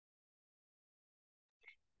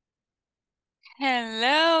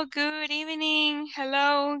Hello, good evening.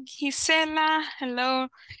 Hello, Gisela. Hello,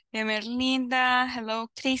 Emerlinda. Hello,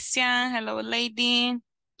 Christian. Hello, Lady.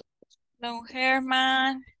 Hello,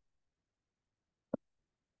 Herman.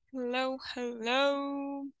 Hello,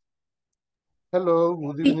 hello. Hello,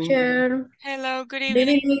 good evening. Teacher, Hello, good good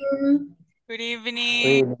evening. evening. Good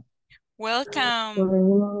evening. Bueno,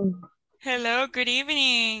 Welcome. Hello, good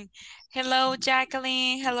evening. Hello,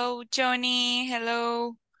 Jacqueline. Hello, Johnny.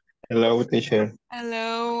 Hello. Hello, teacher.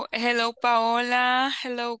 Hello. Hello, Paola.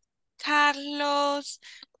 Hello, Carlos.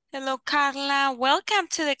 Hello, Carla. Welcome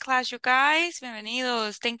to the class, you guys.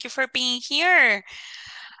 Bienvenidos. Thank you for being here.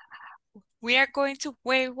 We are going to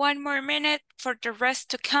wait one more minute for the rest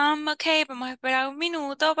to come, okay? Vamos a esperar un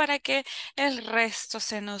minuto para que el resto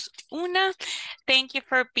se nos una. Thank you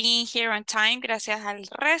for being here on time. Gracias al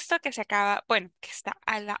resto que se acaba, bueno, que está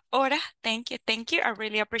a la hora. Thank you, thank you. I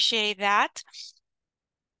really appreciate that.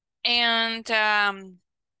 And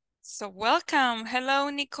so welcome. Hello,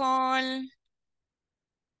 Nicole.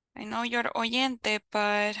 I know you're oyente,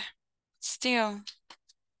 but still.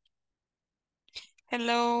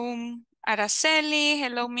 Hello, Araceli.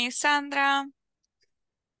 Hello, Miss Sandra.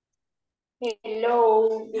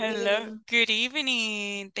 Hello, good Hello, evening. good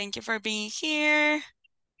evening. Thank you for being here.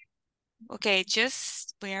 Okay,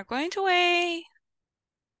 we are going to wait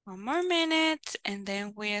one more minute and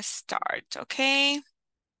then we start, okay?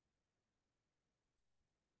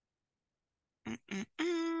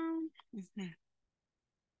 Mhm.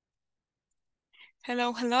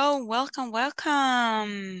 Hello, hello, welcome,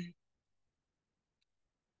 welcome.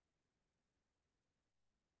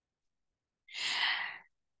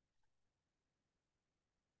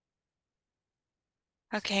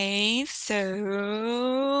 Okay, so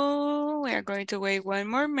we are going to wait one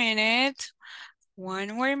more minute,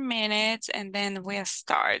 and then we'll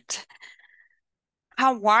start.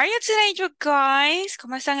 How are you today, you guys?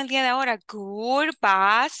 ¿Cómo están el día de ahora? Good,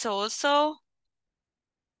 bad, so?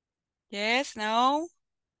 Yes, no?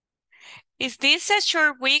 Is this a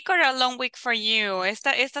short week or a long week for you?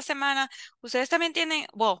 Esta semana, ustedes también tienen,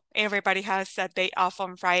 well, everybody has a day off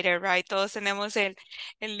on Friday, right? Todos tenemos el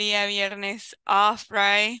día viernes off,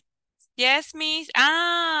 right? Yes, miss.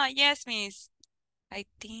 Ah, yes, miss. I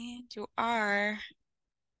think you are.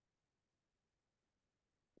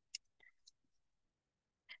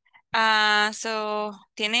 So,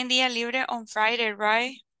 ¿tienen día libre on Friday,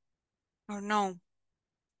 right? Or no?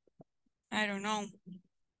 I don't know.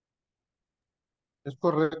 es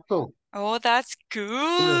correcto. Oh, that's Sí,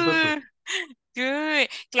 nosotros. good. Good.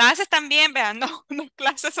 Clases también, vean, no, no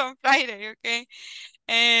clases on Friday, okay?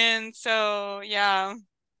 And so, yeah.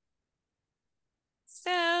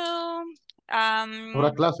 So,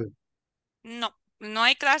 Habrá clase. no, no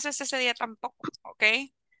hay clases ese día tampoco,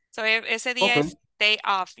 okay? So, ese día Ok. es day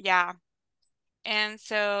off, yeah. And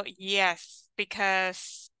so, yes,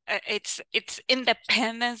 because it's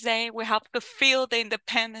Independence Day. We have to feel the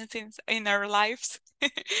independence in our lives.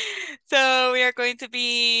 So we are going to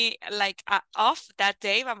be like off that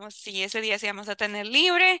day. Sí, ese día sí vamos a tener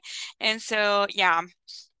libre. And so, yeah.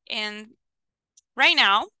 And right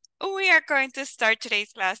now, we are going to start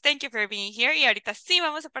today's class. Thank you for being here. Y ahorita sí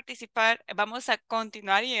vamos a participar, vamos a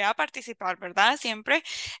continuar y a participar, ¿verdad? Siempre.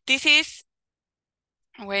 This is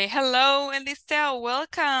Wait, hello, Eliseo,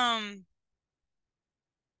 welcome.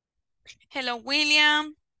 Hello,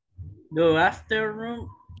 William. Good afternoon.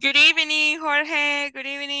 Good evening, Jorge. Good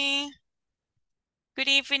evening. Good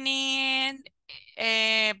evening,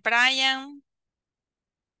 Brian.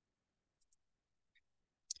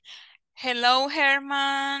 Hello,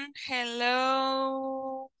 Herman.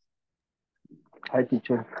 Hello. Hi,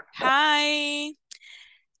 teacher. Hi.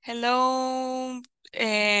 Hello.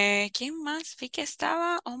 ¿Quién más vi que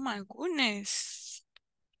estaba? Oh my goodness.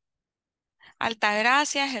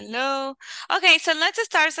 Altagracia, hello. Okay, so let's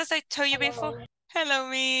start as I told you before. Hello,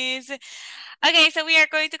 Miss. Okay, so we are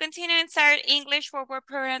going to continue and start English Forward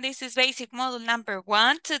Program. This is basic module number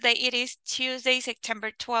 1. Today it is Tuesday,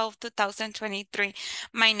 September 12, 2023.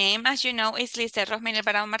 My name, as you know, is Lisa Rosmil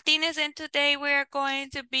Alvarado Martinez, and today we are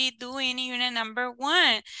going to be doing unit number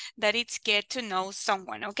 1, that it's get to know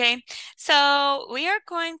someone, okay? So we are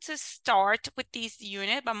going to start with this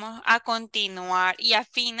unit. Vamos a continuar y a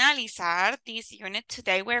finalizar this unit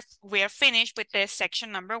today. We're finished with the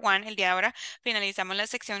section number 1. El día de ahora finalizamos la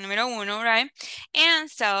sección número 1, right? And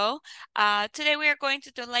so, today we are going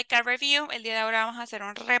to do like a review. El día de ahora vamos a hacer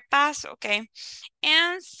un repaso, okay?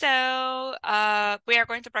 And so, we are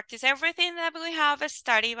going to practice everything that we have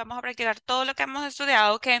studied. Vamos a practicar todo lo que hemos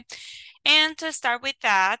estudiado, okay? And to start with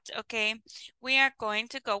that, okay, we are going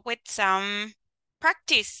to go with some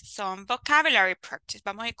practice, some vocabulary practice.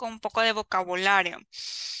 Vamos a ir con un poco de vocabulario.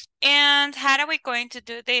 And how are we going to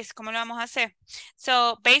do this? ¿Cómo lo vamos a hacer?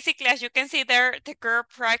 So basically, as you can see there, the girl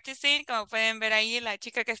practicing, como pueden ver ahí, la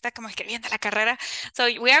chica que está como escribiendo la carrera. So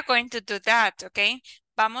we are going to do that, okay?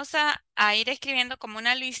 Vamos a ir escribiendo como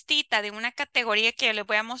una listita de una categoría que yo les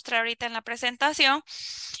voy a mostrar ahorita en la presentación.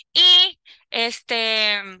 Y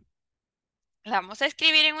la vamos a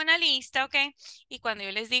escribir en una lista, ¿ok? Y cuando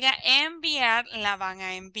yo les diga enviar, la van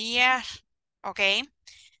a enviar, ¿ok?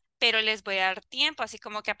 Pero les voy a dar tiempo, así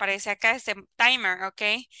como que aparece acá este timer, ¿ok?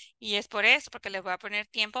 Y es por eso, porque les voy a poner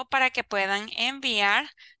tiempo para que puedan enviar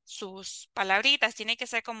sus palabritas. Tiene que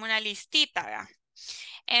ser como una listita, ¿verdad?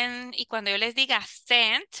 Y cuando yo les diga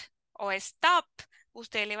send o stop,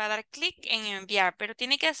 usted le va a dar clic en enviar, pero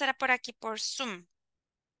tiene que hacer por aquí por Zoom.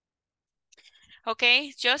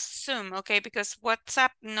 Okay, just Zoom, okay, because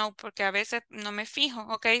WhatsApp, no, porque a veces no me fijo,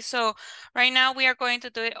 okay, so right now we are going to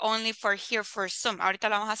do it only for here for Zoom. Ahorita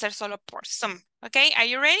lo vamos a hacer solo por Zoom, okay, are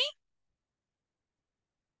you ready?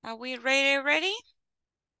 Are we ready?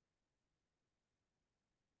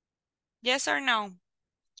 Yes or no?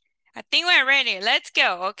 I think we're ready. Let's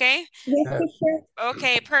go, okay? Yes.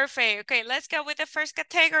 Okay, perfect. Okay, let's go with the first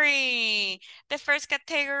category. The first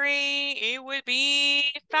category, it would be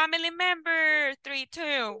family member. 3,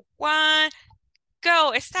 2, 1.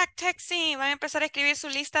 Go, stack texting. Van a empezar a escribir su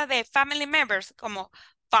lista de family members como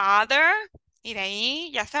father. Y de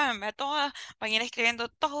ahí, ya saben, van a ir escribiendo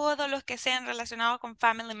todos los que sean relacionados con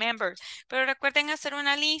family members. Pero recuerden hacer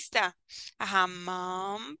una lista. Ajá,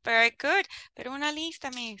 mom. Very good. Pero una lista,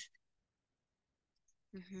 miss.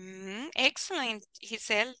 Excellent,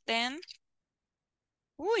 Giselle, then.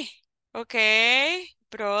 Uy, ok.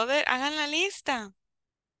 Brother, hagan la lista.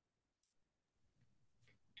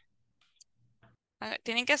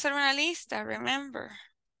 Tienen que hacer una lista, remember.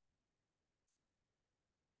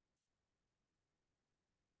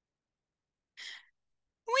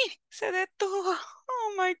 Uy, se detuvo.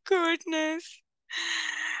 Oh my goodness.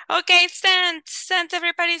 Ok, sent,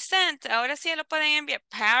 everybody sent. Ahora sí lo pueden enviar.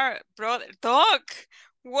 Parrot, brother, dog.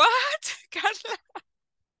 What? Carla.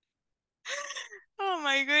 Oh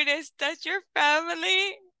my goodness, that's your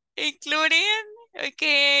family including?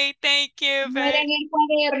 Okay, thank you. No era en el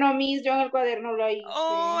cuaderno, Miss, yo en el cuaderno lo hice.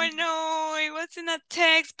 Oh no, it wasn't a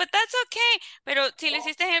text, but that's okay. Pero si lo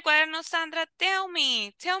hiciste en el cuaderno, Sandra, tell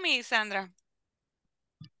me, Sandra.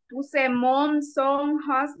 Puse mom, son,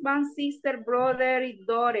 husband, sister, brother y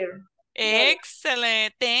daughter.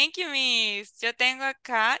 Excellent, thank you, Miss. Yo tengo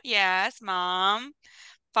acá, yes, mom,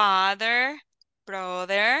 father,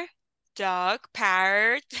 brother, dog,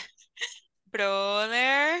 parrot,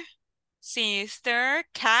 brother, sister,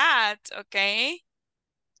 cat, okay.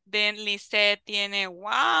 Then Lisette tiene,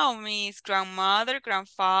 wow, Miss, grandmother,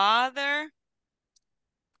 grandfather.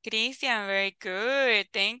 Christian, very good.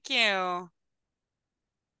 Thank you.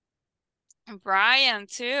 Brian,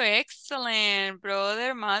 too. Excellent.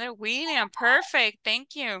 Brother, mother, William. Perfect.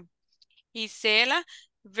 Thank you. Isela,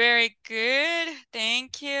 very good.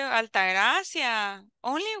 Thank you. Altagracia.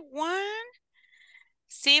 Only one?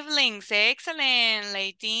 Siblings. Excellent.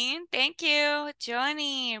 Ladine, thank you.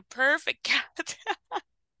 Johnny, perfect.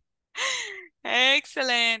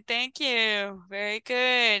 Excellent. Thank you. Very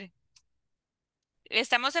good.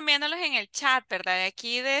 Estamos enviándolos en el chat, ¿verdad? De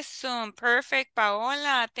aquí de Zoom. Perfect,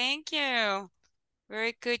 Paola. Thank you.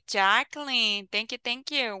 Very good, Jacqueline. Thank you, thank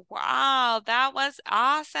you. Wow, that was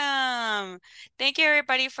awesome. Thank you,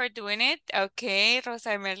 everybody, for doing it. Okay,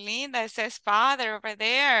 Rosa Merlin, that says father over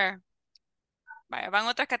there. Vaya, van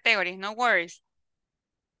otras categorías, no worries.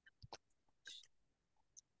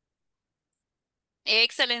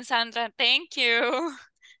 Excellent, Sandra. Thank you.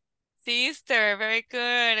 Sister, very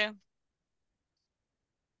good.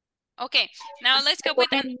 Okay, now let's go with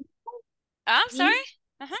the... I'm sorry?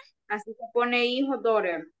 Así se pone hijo,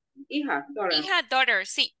 daughter. Hija, daughter. Hija, daughter,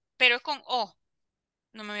 sí, pero con O.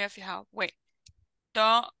 No me había fijado. Wait.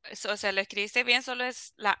 O sea, lo escribiste bien, solo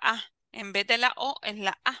es la A. En vez de la O, es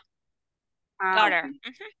la A. Daughter.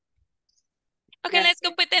 Okay, let's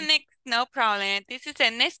go with the next. No problem. This is the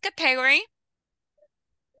next category.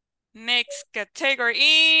 Next category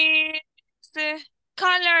is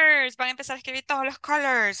colors. Van a empezar a escribir todos los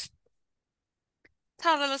colors.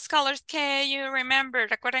 Todos los colors que you remember.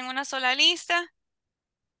 ¿Recuerden una sola lista?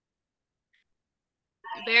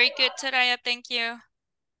 Very good, Soraya. Thank you.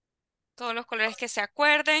 Todos los colores que se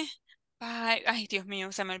acuerden. Ay, Dios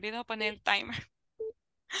mío, se me olvidó poner el timer.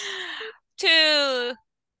 2.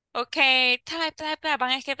 Ok,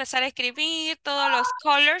 van a empezar a escribir todos los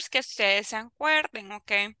colors que ustedes se acuerden,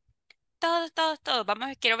 ok. Todos.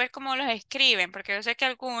 Quiero ver cómo los escriben, porque yo sé que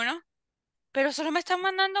algunos Pero solo me están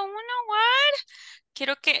mandando uno, what?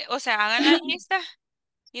 Quiero que, o sea, hagan la lista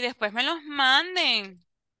y después me los manden.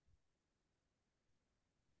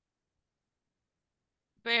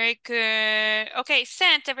 Very good. Okay,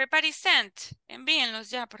 sent. Everybody sent. Envíenlos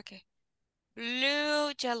ya porque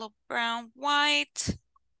blue, yellow, brown, white,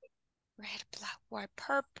 red, black, white,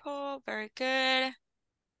 purple. Very good.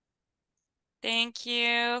 Thank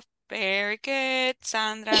you. Very good.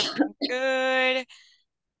 Sandra, very good.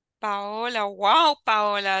 Paola, wow,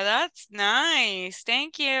 Paola, that's nice.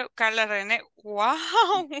 Thank you. Carla Rene,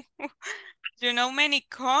 wow. You know many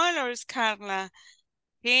colors, Carla.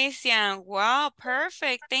 Christian, wow,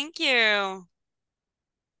 perfect. Thank you.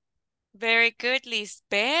 Very good,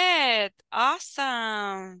 Lisbeth.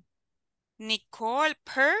 Awesome. Nicole,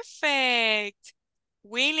 perfect.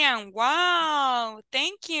 William, wow.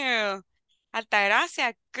 Thank you.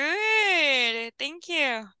 Altagracia, good. Thank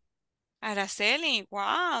you. Araceli,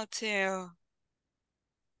 wow, too.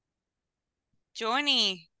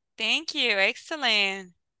 Johnny, thank you.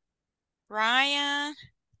 Excellent. Ryan,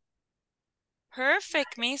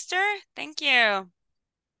 perfect, mister. Thank you.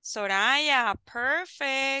 Soraya,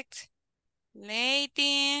 perfect.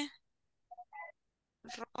 Lady,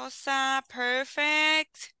 Rosa,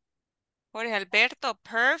 perfect. Jorge Alberto,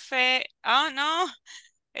 perfect. Oh, no.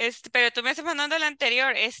 Pero tú me estás mandando el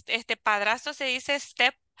anterior. Este padrastro se dice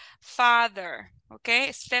stepfather. ¿Ok?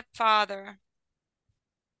 Stepfather.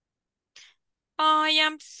 I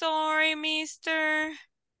am sorry, mister.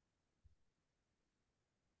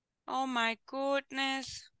 Oh, my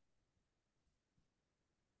goodness.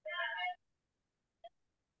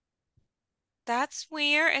 That's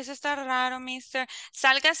weird. Eso está raro, mister.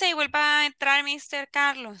 Sálgase y vuelva a entrar, mister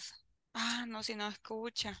Carlos. Ah, no, si no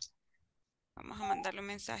escucha. Vamos a mandarle un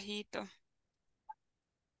mensajito.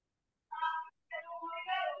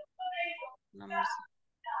 Vamos.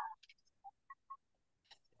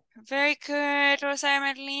 Very good, Rosa de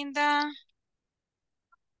Merlinda.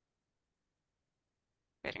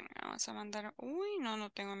 Esperen, vamos a mandar. Uy, no, no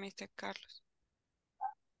tengo a Mr. Carlos.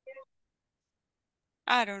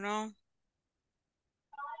 I don't know.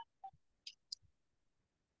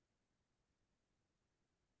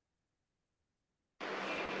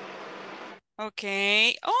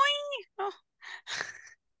 Okay. Uy, no.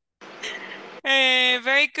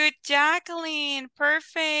 Very good, Jacqueline.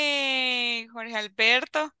 Perfect. Jorge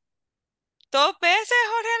Alberto. 2 veces,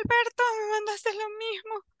 Jorge Alberto. Me mandaste lo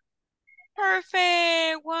mismo.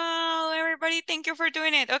 Perfect. Wow, everybody, thank you for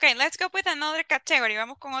doing it. Okay, let's go with another category.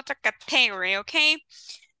 Vamos con otra category, okay?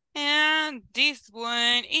 And this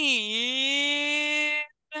one is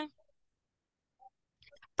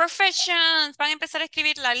professions. Van a empezar a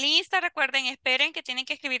escribir la lista. Recuerden, esperen que tienen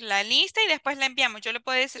que escribir la lista y después la enviamos. Yo le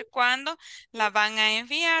puedo decir cuándo la van a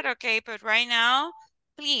enviar, okay? But right now,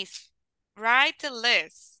 please, write the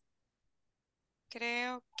list.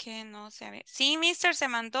 Creo que no se ve. Sí, mister, se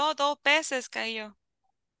mandó 2 veces, cayó.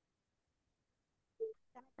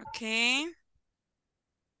 Okay.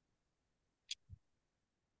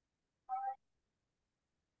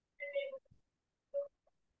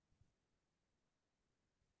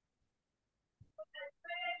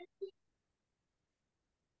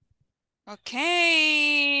 Okay,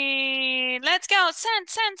 let's go. Send,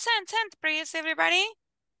 please, everybody.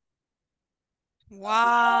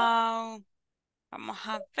 Wow. Vamos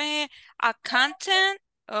a ver. A content.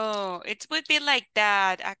 Oh, it would be like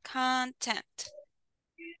that. A content.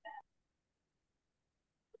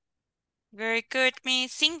 Very good, me.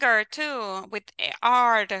 Singer, too, with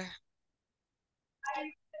art.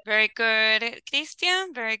 Very good.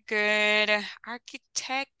 Christian, very good.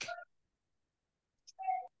 Architect.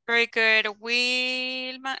 Very good.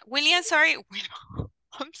 William, sorry.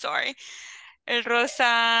 I'm sorry. El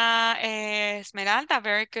Rosa Esmeralda,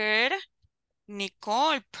 very good.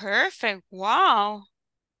 Nicole, perfect. Wow.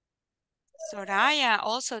 Soraya,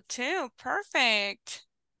 also too. Perfect.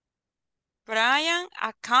 Brian,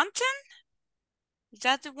 accountant? Is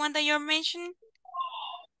that the one that you're mentioning?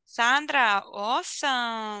 Sandra,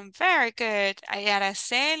 awesome. Very good.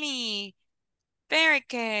 Araceli, very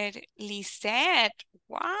good. Lisette,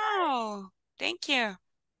 wow. Thank you.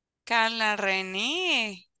 Carla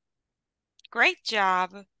Renee, great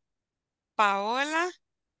job. Paola,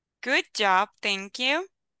 good job. Thank you.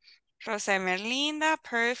 Rosa Merlinda,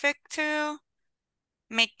 perfect too.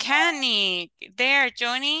 Mechanic, there,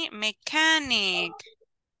 Johnny, mechanic.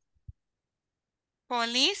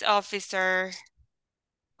 Police officer.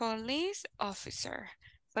 Police officer.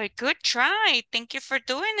 But good try. Thank you for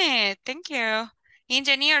doing it. Thank you.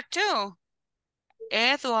 Engineer too.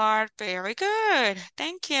 Edward, very good.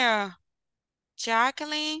 Thank you.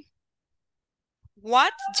 Jacqueline.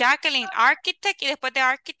 What? Jacqueline, architect. Y después de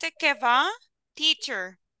architect, ¿qué va?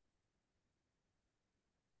 Teacher.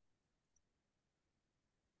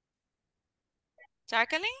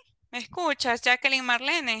 Jacqueline, ¿me escuchas? Jacqueline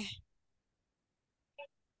Marlene.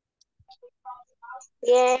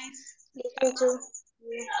 Yes, listen to.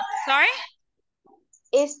 Sorry?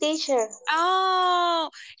 It's teacher. Oh,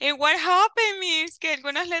 and what happened, Miss? Que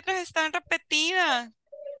algunas letras están repetidas.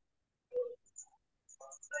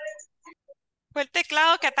 Fue el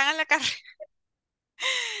teclado que atan en la carrera.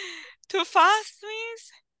 Too fast,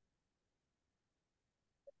 Miss.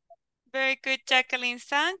 Very good, Jacqueline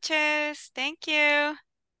Sanchez. Thank you.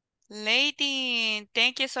 Lady,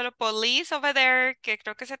 thank you. Solo police over there, que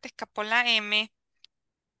creo que se te escapó la M.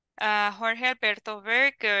 Jorge Alberto,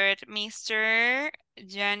 very good. Mr.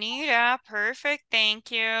 Janira, perfect,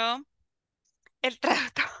 thank you. El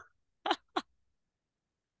trato.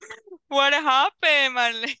 What happened,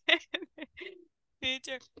 Marlene?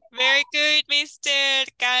 Teacher. Very good, Mr.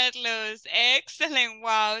 Carlos. Excellent.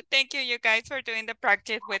 Wow. Thank you, you guys, for doing the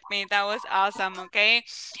practice with me. That was awesome, okay?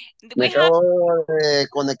 Me We have... acabo de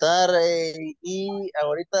conectar y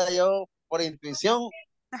ahorita yo por intuición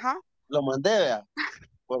Ajá. lo mandé, vea,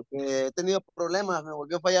 porque he tenido problemas, me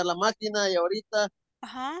volvió a fallar la máquina y ahorita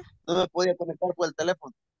Ajá. no me podía conectar por el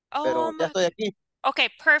teléfono, Oh, pero ya estoy aquí. okay,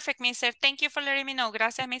 perfect, Mister. Thank you for letting me know.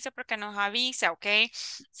 Gracias, Mister, porque nos avisa, okay?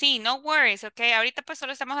 Sí, no worries, okay? Ahorita pues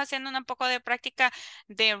solo estamos haciendo un poco de práctica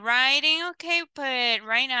de writing, okay? But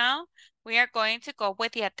right now we are going to go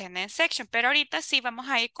with the attendance section. Pero ahorita sí vamos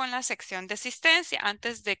a ir con la sección de asistencia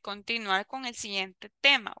antes de continuar con el siguiente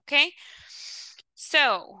tema, okay?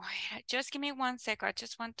 So, just give me one second. I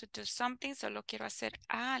just want to do something. Solo quiero hacer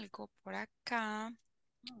algo por acá.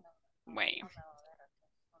 Wait.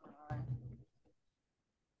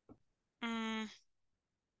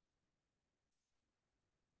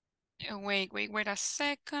 Wait a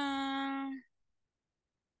second.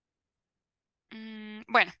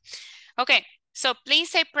 Bueno, okay. So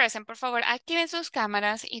please say present, por favor. Activen sus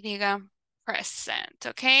cámaras y digan present,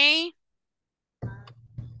 okay?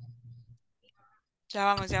 Ya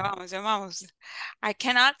vamos, ya vamos, ya vamos. I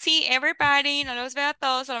cannot see everybody. No los veo a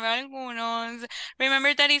todos, solo veo a algunos.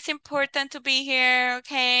 Remember that it's important to be here,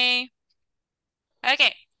 okay?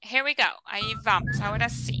 Okay, here we go. Ahí vamos, ahora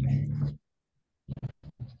sí.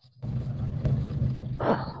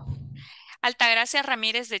 Altagracia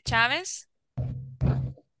Ramírez de Chávez.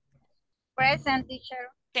 Present, teacher.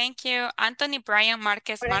 Thank you. Anthony Brian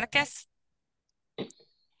Márquez Márquez.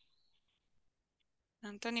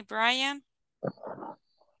 Anthony Brian.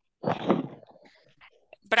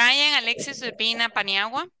 Brian Alexis Urbina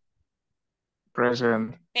Paniagua.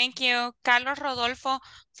 Present. Thank you. Carlos Rodolfo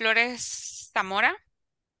Flores Zamora.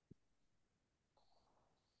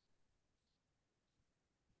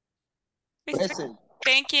 Present.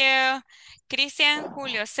 Thank you. Cristian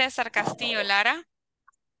Julio César Castillo Lara.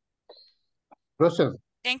 Present.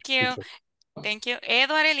 Thank you. Teacher. Thank you.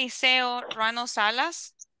 Eduardo Eliseo Ruano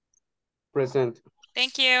Salas. Present.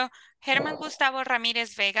 Thank you. Germán Gustavo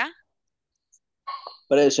Ramírez Vega.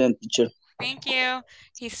 Present, teacher. Thank you.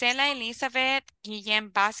 Gisela Elizabeth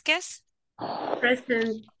Guillén Vázquez.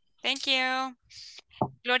 Present. Thank you.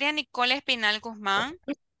 Gloria Nicole Espinal Guzmán.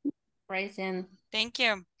 Present. Thank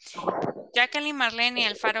you. Jacqueline Marlene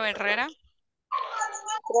Alfaro Herrera.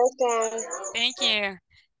 Present. Thank you.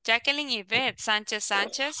 Jacqueline Yvette Sánchez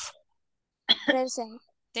Sánchez. Present.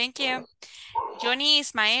 Thank you. Johnny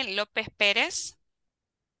Ismael López Pérez.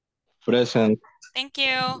 Present. Thank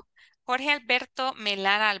you. Jorge Alberto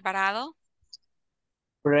Melara Alvarado.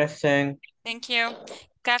 Present. Thank you.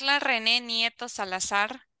 Carla René Nieto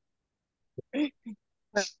Salazar.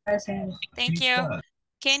 Present. Thank you.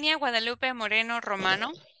 Kenia Guadalupe Moreno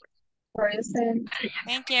Romano. Present.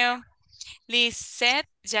 Thank you. Lisette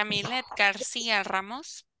Yamilet García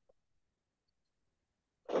Ramos.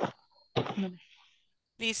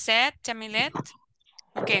 Lisette Yamilet.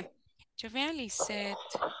 Okay. Yo veo a Lisette.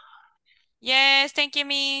 Yes, thank you,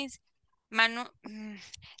 Miss. Manu.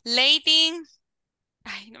 Lady.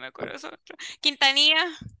 Ay, no me acuerdo su otro. Quintanilla.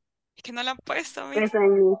 Es que no la han puesto, Miss.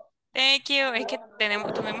 Present. Thank you. Es que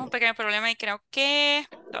tuvimos un pequeño problema y creo que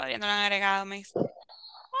todavía no lo han agregado, Miss.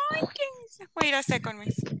 Ay, ¿quién se fue a ir a second,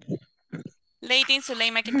 Miss? Lady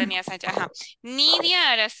Zuleima Quintanilla Sánchez. Ajá.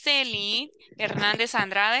 Nidia Araceli Hernández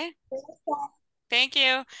Andrade. Thank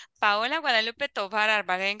you. Paola Guadalupe Tovar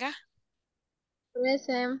Arbarenga.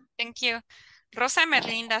 Present. Thank you. Rosa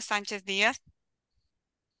Merlinda Sánchez Díaz.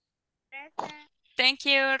 Thank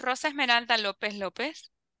you. Rosa Esmeralda López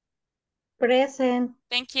López. Present.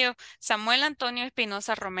 Thank you. Samuel Antonio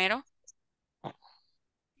Espinosa Romero.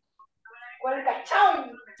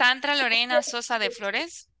 Sandra Lorena Sosa de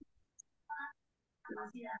Flores.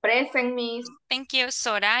 Present, Miss. Thank you.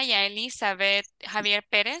 Soraya Elizabeth Javier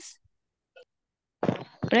Pérez.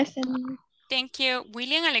 Present. Thank you.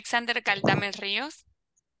 William Alexander Galdamel Ríos.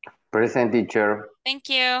 Present, teacher. Thank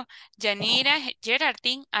you. Yanira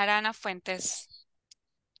Gerardín Arana Fuentes.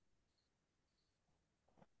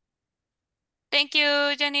 Thank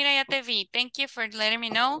you, Yanira, ya te vi. Thank you for letting me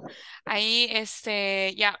know. Ahí,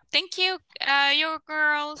 yeah. Thank you, you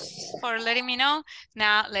girls, for letting me know.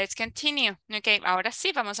 Now, let's continue. Okay, ahora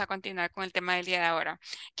sí vamos a continuar con el tema del día de ahora.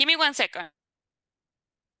 Give me 1 second.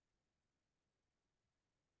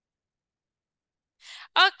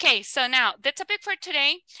 Okay, so now the topic for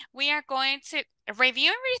today, we are going to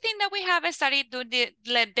review everything that we have studied during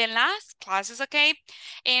the last classes, okay?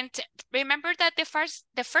 And remember that the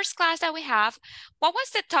first class that we have, what was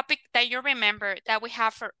the topic that you remember that we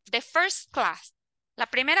have for the first class? La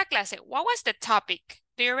primera clase, what was the topic?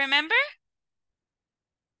 Do you remember?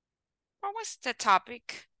 What was the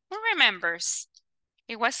topic? Who remembers?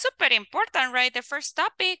 It was super important, right? The first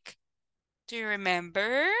topic. Do you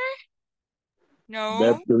remember? No?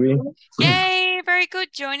 Verb to be. Yay, very good,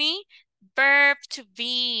 Johnny. Verb to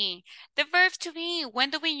be. The verb to be, when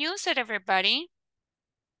do we use it, everybody?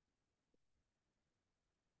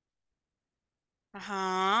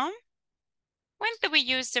 When do we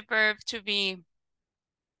use the verb to be?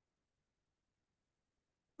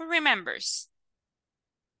 Who remembers?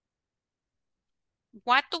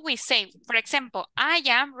 What do we say? For example, I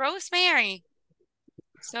am Rosemary.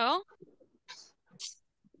 So?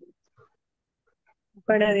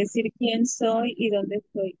 Para decir quién soy y dónde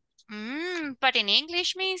estoy. But in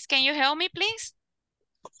English, Miss, can you help me, please?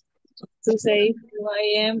 To say who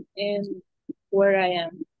I am and where I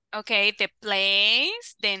am. Okay, the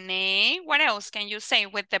place, the name. What else can you say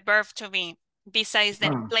with the verb to be besides the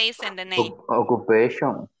place and the name?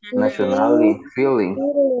 Occupation, nationality, feeling.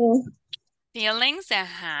 Feelings,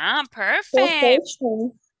 perfect.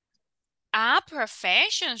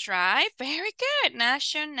 Professions, right? Very good.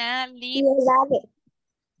 Nationality.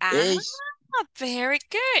 Age. Very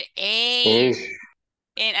good. Age.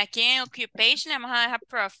 And again, occupation, vamos a dejar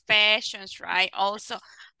professions, right? Also,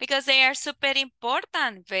 because they are super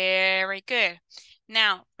important. Very good.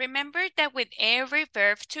 Now, remember that with every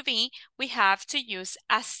verb to be, we have to use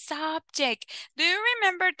a subject. Do you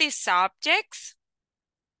remember these subjects?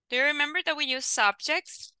 Do you remember that we use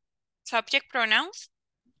subjects? Subject pronouns?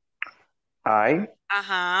 I.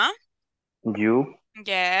 You.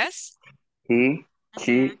 Yes. He.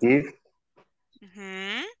 She. It.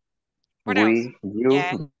 What else? You.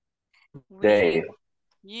 Yeah. They.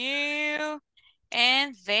 You.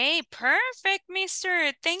 And they. Perfect,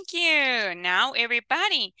 mister. Thank you. Now,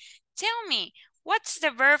 everybody, tell me, what's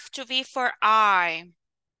the verb to be for I?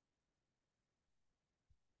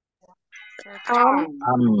 I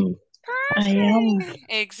am.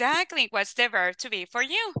 Exactly. What's the verb to be for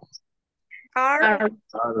you? Are.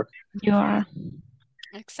 You are.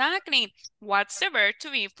 Exactly. What's the verb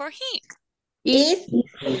to be for he? Is.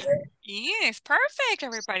 Yes, perfect,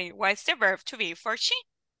 everybody. What's the verb to be for she?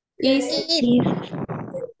 Is.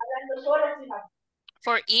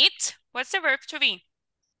 For it, what's the verb to be?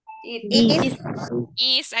 Is.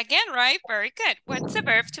 Is again, right? Very good. What's the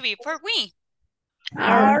verb to be for we?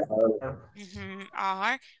 Are.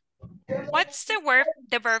 Are. What's the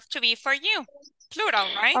verb to be for you? Plural,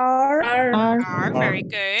 right? Are. Very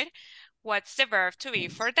good. What's the verb to be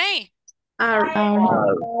for they? Are.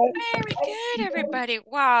 Very good, everybody.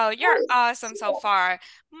 Wow, you're awesome so far.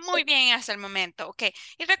 Muy bien hasta el momento. Ok,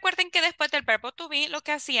 y recuerden que después del verbo to be, lo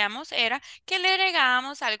que hacíamos era que le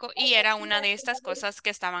agregábamos algo y era una de estas cosas que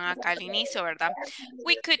estaban acá al inicio, ¿verdad?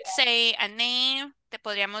 We could say a name, te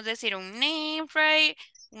podríamos decir un name, right?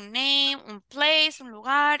 Un name, un place, un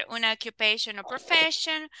lugar, una occupation o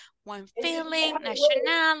profession, one feeling,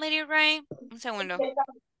 nationality, right? Un segundo.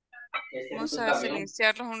 Vamos a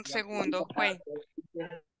silenciarlos un segundo. Wait.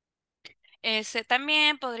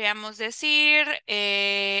 También podríamos decir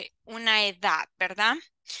una edad, ¿verdad?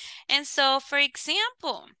 And so, for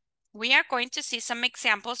example, we are going to see some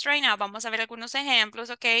examples right now. Vamos a ver algunos ejemplos,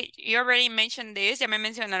 ¿ok? You already mentioned this, ya me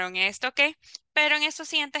mencionaron esto, ¿ok? Pero en estos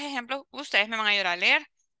siguientes ejemplos, ustedes me van a ayudar a leer.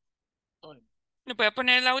 Le voy a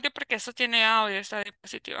poner el audio porque eso tiene audio, esta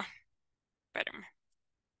diapositiva. Espérenme.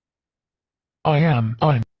 I am.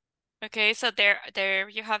 Okay, so there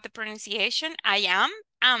you have the pronunciation. I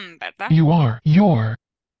am, ¿verdad? You are. You're.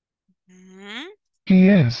 He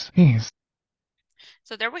is. He's.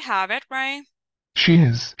 So there we have it, right? She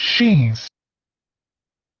is. She's.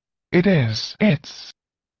 It is. It's.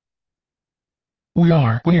 We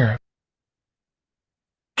are. We're.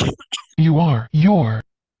 You are. You're.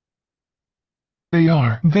 They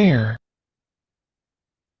are there.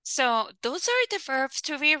 So, those are the verbs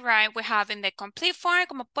to be right. We have in the complete form.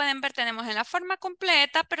 Como pueden ver, tenemos en la forma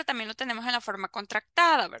completa, pero también lo tenemos en la forma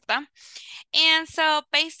contractada, ¿verdad? And so,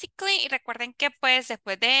 basically, y recuerden que pues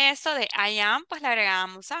después de eso, de I am, pues le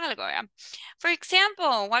agregamos algo, ¿verdad? For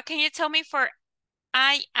example, what can you tell me for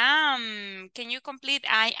I am? Can you complete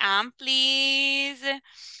I am, please?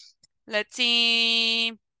 Let's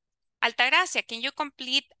see. Altagracia, can you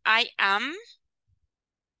complete I am?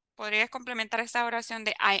 ¿Podrías complementar esta oración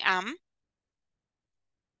de I am?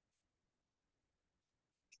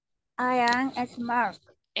 I am smart.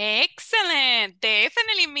 Excellent.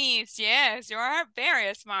 Definitely, Miss. Yes, you are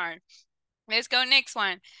very smart. Let's go next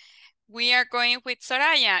one. We are going with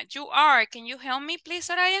Soraya. You are. Can you help me, please,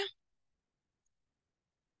 Soraya?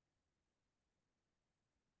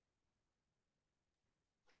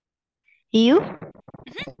 You?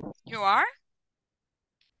 You are?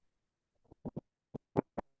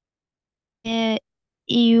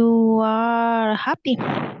 You are happy.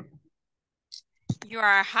 You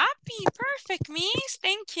are happy. Perfect, Miss.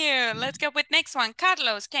 Thank you. Let's go with next one.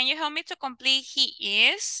 Carlos, can you help me to complete he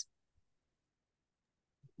is?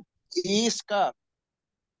 He is car.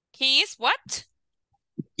 He is what?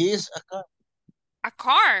 He is a car. A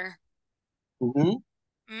car. Mm-hmm.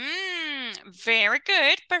 Very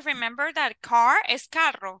good. But remember that car es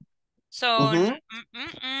carro. So,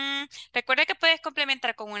 recuerda que puedes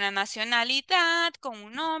complementar con una nacionalidad, con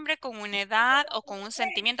un nombre, con una edad o con un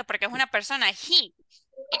sentimiento, porque es una persona. He,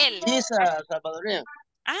 él. He is a Salvadoreño.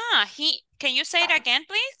 He. Can you say it again,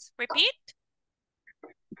 please? Repeat.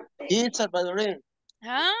 He is Salvadoreño.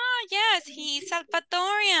 Yes, he's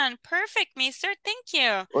Salvadorian. Perfect, mister. Thank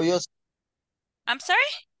you. Oh, yo I'm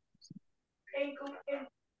sorry?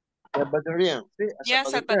 Salvadoreño. Sí, Yeah,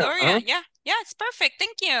 Salvadoriano. Salvadorian. Yeah, it's perfect.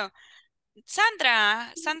 Thank you.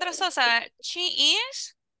 Sandra Sosa, she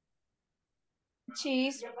is?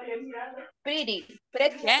 She's pretty.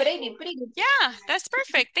 Yeah. Pretty. Yeah, that's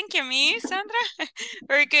perfect. Thank you, Miss Sandra.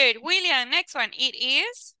 Very good. William, next one. It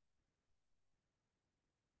is?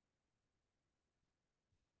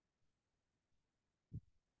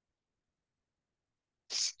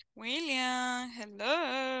 William,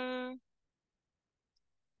 hello.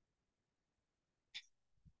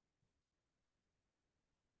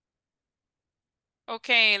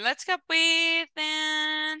 Okay, let's go with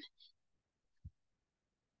then.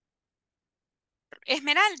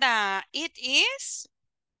 Esmeralda, it is?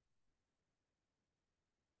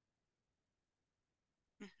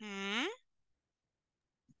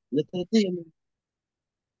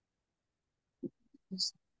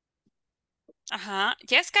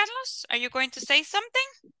 Yes, Carlos, are you going to say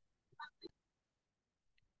something?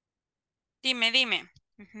 Dime.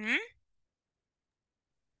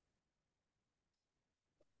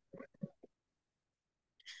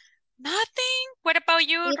 Nothing? What about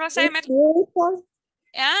you, Rosa? Beautiful.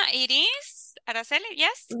 Yeah, it is. Araceli,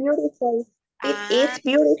 yes? Beautiful. It is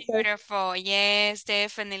beautiful. Beautiful. Yes,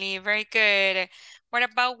 definitely. Very good. What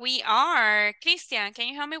about we are? Christian, can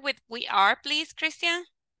you help me with we are, please, Christian?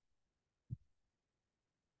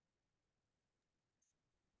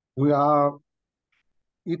 We are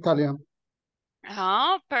Italian.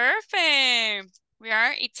 Oh, perfect. We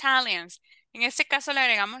are Italians. En este caso le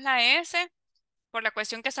agregamos la S por la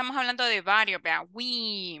cuestión que estamos hablando de varios, vea.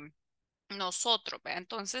 We, nosotros, vea.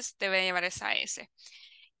 Entonces debe llevar esa S.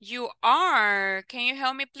 You are. Can you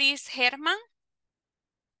help me, please, Herman?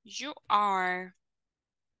 You are.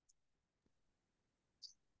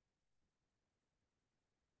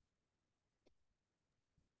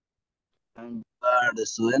 And are the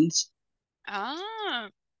students?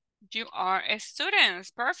 You are a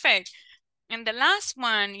student. Perfect. And the last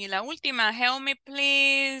one, y la última, help me,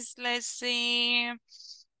 please. Let's see.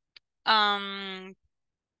 Jorge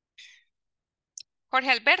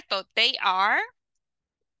Alberto, they are?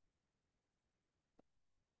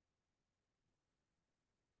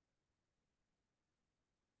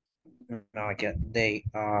 No, yeah, they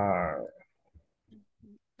are.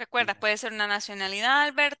 Recuerda, puede ser una nacionalidad,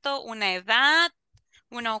 Alberto, una edad,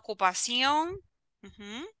 una ocupación.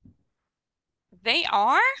 They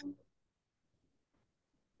are?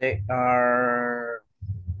 They are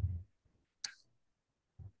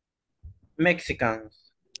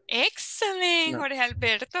Mexicans. Excellent, No. Jorge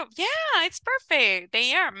Alberto. Yeah, it's perfect.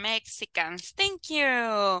 They are Mexicans. Thank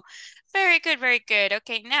you. Very good, very good.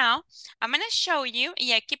 Okay, now I'm going to show you.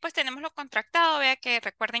 Y aquí pues tenemos lo contractado. Vea que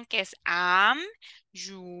recuerden que es am,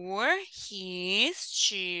 your, his,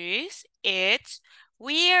 she's, it's,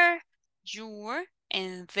 we're, your,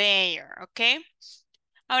 and their. Okay.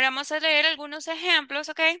 Ahora vamos a leer algunos ejemplos,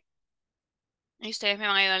 okay. Y ustedes me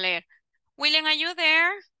van a ir a leer. William, are you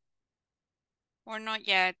there? Or not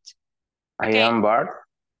yet? I Okay. am Bart.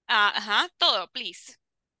 Todo, please.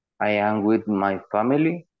 I am with my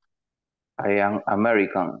family. I am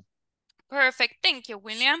American. Perfect. Thank you,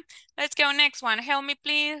 William. Let's go next one. Help me,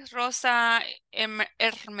 please. Rosa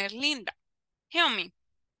Ermerlinda. Help me.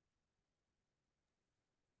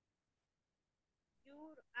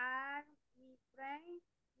 You are my friend.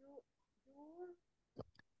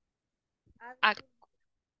 Ah,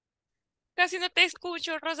 casi no te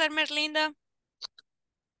escucho, Rosa Ermerlinda.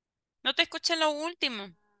 No te escuché lo último.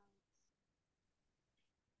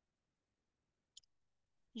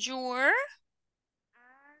 You're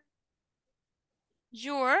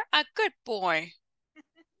a good boy.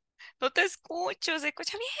 No te escucho, se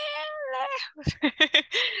escucha bien.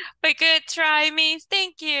 But good try, Miss.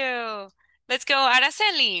 Thank you. Let's go,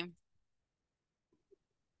 Araceli.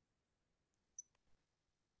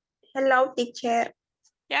 Hello, teacher.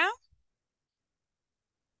 Yeah?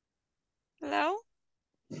 Hello?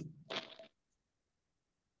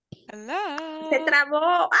 Hello? Se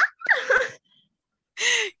trabó.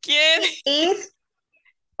 ¿Quién? Is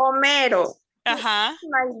Homero. Ajá.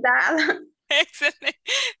 My dad. Excelente.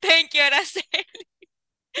 Thank you, Araceli.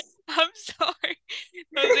 I'm sorry.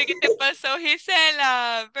 No sé qué te pasó,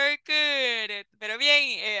 Gisela. Very good. Pero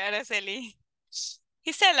bien, Araceli.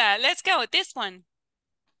 Gisela, let's go. This one.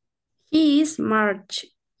 He is March.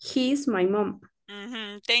 He is my mom.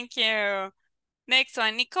 Thank you. Next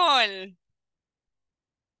one, Nicole.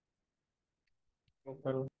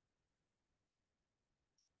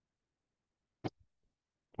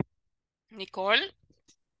 Nicole?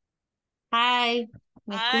 Hi,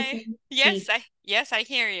 ¿me Hi. escuchan? Yes, Sí. I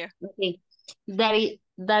hear you. Okay.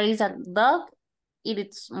 That is a dog. It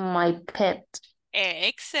is my pet.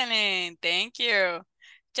 Excellent. Thank you.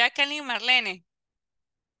 Jacqueline Marlene.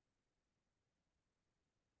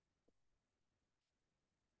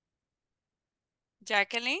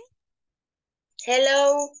 Jacqueline?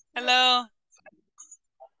 Hello. Hello.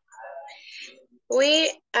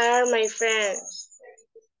 We are my friends.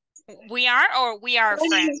 We are or we are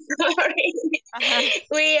friends? Sorry. Uh-huh.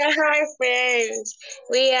 We are friends.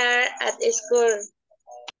 We are at school.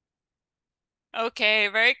 Okay,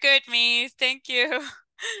 very good, Miss. Thank you.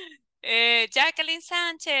 Jacqueline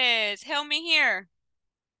Sanchez, help me here.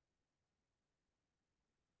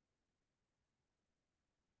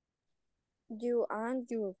 You and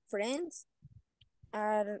your friends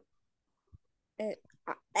are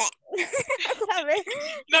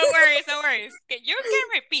No worries, no worries. You can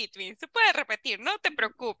repeat, Miss. Se puede repetir, no te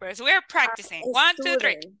preocupes. We're practicing. 1, 2,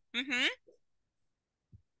 3.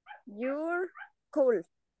 You're cool.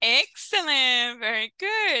 Excellent. Very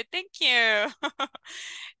good. Thank you.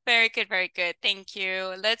 Very good, very good. Thank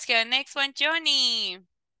you. Let's go next one, Johnny.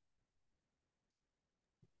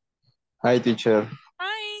 Hi, teacher.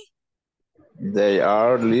 Hi. They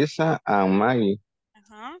are Lisa and Maggie.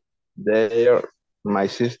 They are my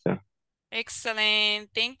sister.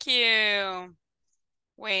 Excellent. Thank you.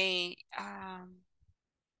 Wait.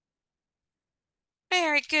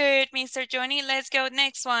 Very good, Mr. Johnny. Let's go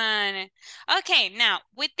next one. Okay, now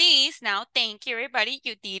with this, thank you everybody.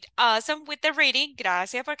 You did awesome with the reading.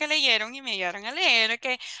 Gracias porque leyeron y me ayudaron a leer,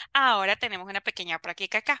 ok. Ahora tenemos una pequeña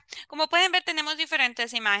práctica acá. Como pueden ver, tenemos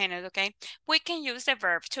diferentes imágenes, ok. We can use the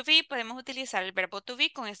verb to be. Podemos utilizar el verbo to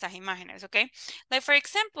be con estas imágenes, ok. Like for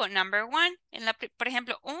example, number one, por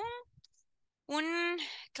ejemplo, un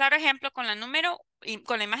claro ejemplo con la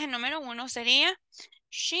imagen número 1 sería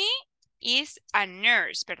she is a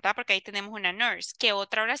nurse, ¿verdad? Porque ahí tenemos una nurse. ¿Qué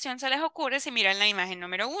otra oración se les ocurre si miran la imagen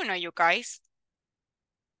número 1, you guys?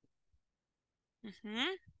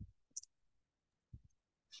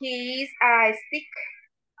 He is sick.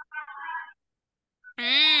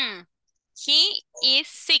 He is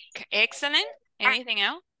sick. Excellent. Anything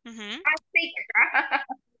else? Sick.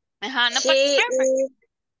 No puede ser.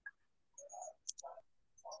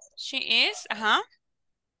 She is,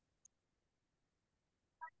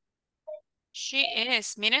 She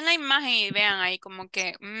is. Miren la imagen y vean ahí como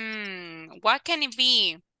que, what can it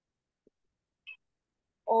be?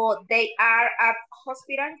 Or they are at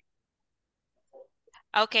hospital.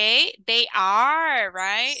 Okay, they are,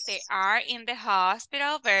 right? They are in the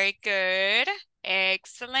hospital. Very good.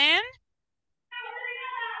 Excellent.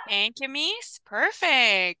 Thank you, Miss.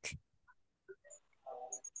 Perfect.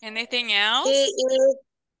 Anything else?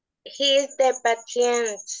 He is the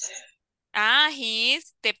patient.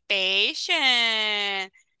 He's the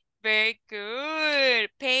patient. Very good.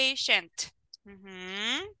 Patient.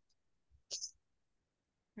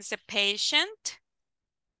 Is a patient.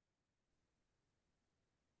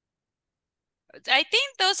 I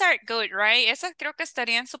think those are good, right? Esas creo que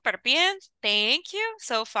estarían súper bien. Thank you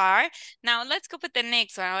so far. Now let's go with the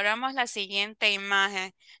next one. Ahora vamos a la siguiente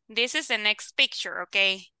imagen. This is the next picture,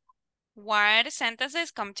 okay? What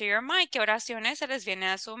sentences come to your mind? ¿Qué oraciones se les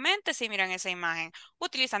viene a su mente si miran esa imagen?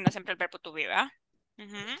 Utilizando siempre el verbo to be, ¿verdad?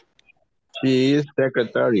 She is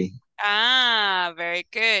secretary. Ah, very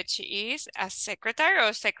good. She is a secretary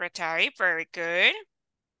or secretary. Very good.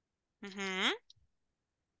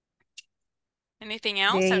 Anything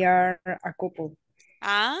else? They are a couple.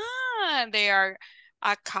 Ah, they are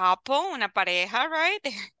a couple, una pareja, right?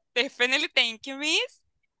 Definitely. Thank you, Miss.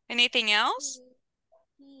 Anything else?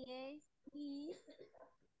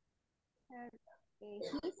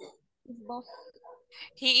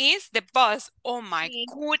 He is the boss. Oh my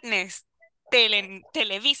goodness.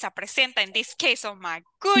 Televisa presenta in this case. Oh my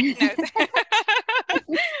goodness.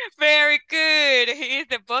 Very good. He is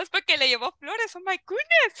the boss porque le llevó flores. Oh my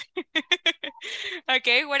goodness.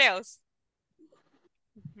 Okay, what else?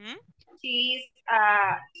 She's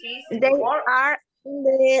They are in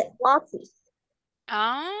the office.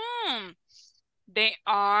 They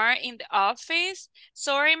are in the office.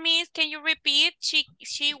 Sorry, Miss, can you repeat? She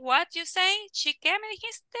what you say? ¿She qué me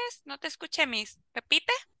dijiste? No te escuché, Miss.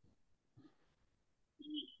 Repite.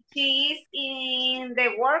 She is in the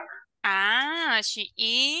work. Ah, she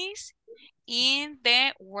is in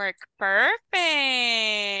the work.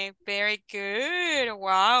 Perfect. Very good.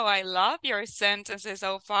 Wow, I love your sentences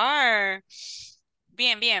so far.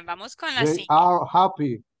 Bien, bien, vamos con la They are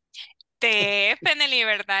happy. Definitely,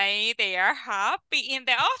 ¿verdad? They are happy in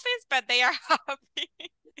the office, but they are happy.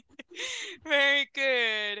 Very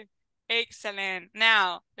good. Excellent.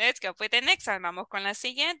 Now, let's go with the next one. Vamos con la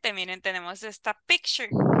siguiente. Miren, tenemos esta picture.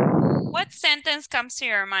 What sentence comes to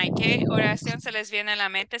your mind? ¿Qué oración se les viene a la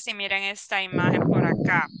mente si miran esta imagen por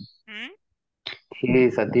acá? He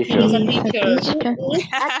is a teacher.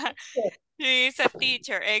 He is a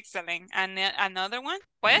teacher. Excellent. Another one.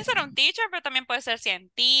 Puede ser un teacher, pero también puede ser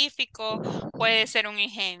científico, puede ser un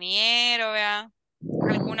ingeniero, ¿verdad?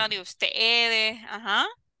 Alguno de ustedes. Ajá.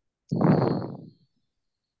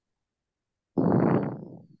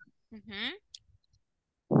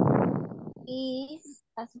 Is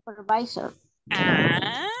a supervisor.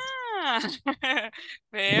 Ah,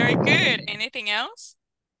 very good. Anything else?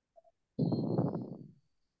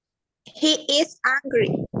 He is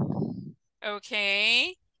angry.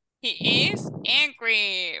 Okay. He is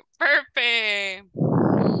angry. Perfect.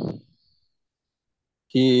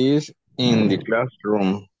 He is in the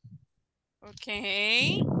classroom.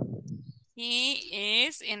 Okay. He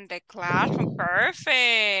is in the classroom.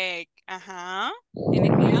 Perfect.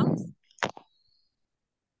 Anything else?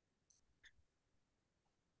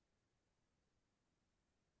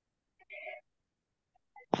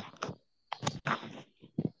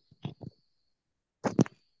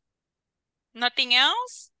 Nothing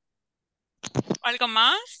else? ¿Algo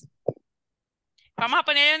más? Vamos a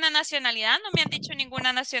poner una nacionalidad. No me han dicho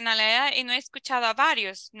ninguna nacionalidad y no he escuchado a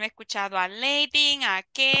varios. No he escuchado a Lady, a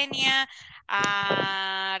Kenia,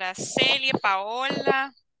 a Araceli,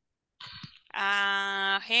 Paola,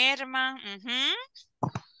 a Germán,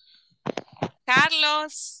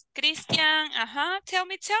 Carlos, Cristian, tell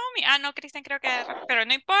me. Ah, no, Cristian creo que, pero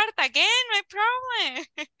no importa, again, no problem.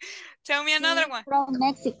 Tell me another one. From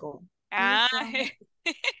Mexico.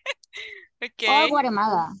 Okay. Or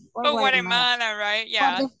Guatemala. Or Guatemala, right?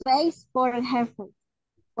 Yeah. For the face, for her face.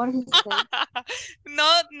 For his face.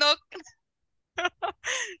 No,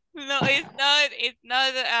 it's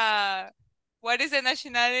not, what is the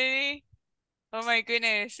nationality? Oh my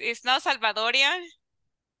goodness, it's not Salvadorian.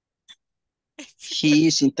 He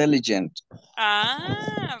is intelligent.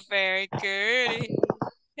 Ah, very good.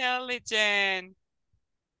 Intelligent.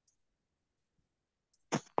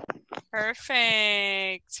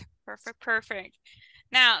 Perfect. Perfect.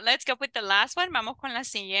 Now, let's go with the last one. Vamos con la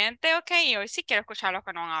siguiente, okay. Y hoy sí quiero escuchar lo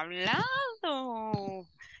que no han hablado.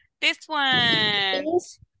 This one.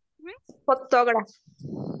 Photographer.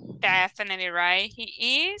 Definitely right.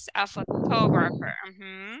 He is a photographer.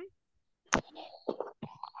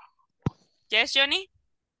 Yes, Johnny?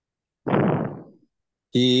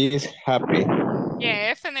 He is happy. Yeah,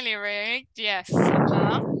 definitely right. Yes.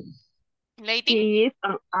 Lady? He is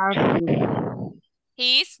an artist.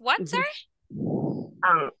 He is what, sorry?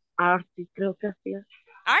 An artist, creo que así es.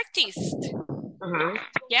 Artist.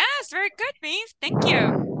 Yes, very good, Miss. Thank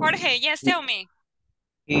you. Jorge, yes, tell me.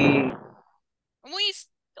 Jorge,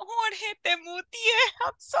 te muteé.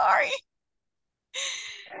 I'm sorry.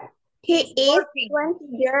 He is 20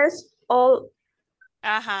 years old.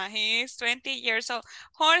 He is 20 years old.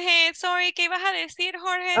 Jorge, sorry, ¿qué ibas a decir,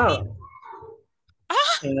 Jorge?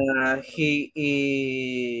 He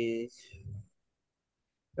is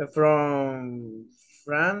from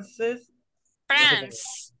France. No sé cómo.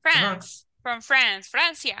 France. From France.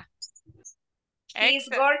 Francia. He's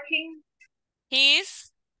Excellent. working. He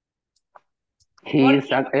is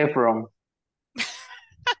Zac Efron.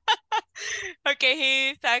 Okay,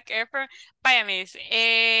 he's Zac Efron. Vaya, miss.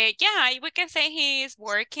 Yeah, we can say he's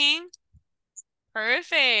working.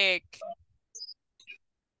 Perfect.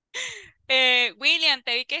 William,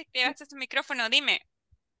 te vi que activaste tu micrófono, dime.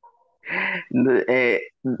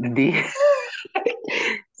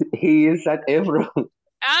 He is Zac Efron.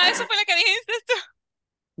 Ah, eso fue lo que dijiste tú.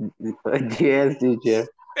 Yes, teacher.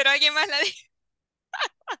 Pero alguien más la dijo.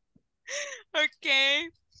 Ok.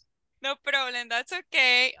 No problem, that's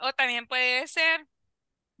okay. O también puede ser,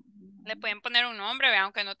 le pueden poner un nombre, vean,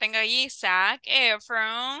 aunque no tenga ahí, Zac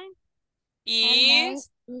Efron. Is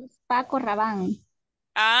Paco Rabanne.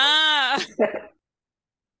 Ah.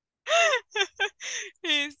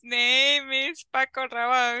 His name is Paco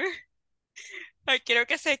Rabanne. I quiero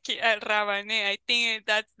que se Rabanne. I think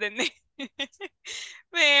that's the name.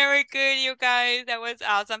 Very good, you guys. That was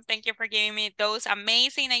awesome. Thank you for giving me those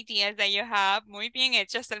amazing ideas that you have. Muy bien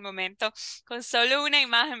hecho hasta el momento. Con solo una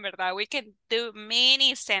imagen, ¿verdad? We can do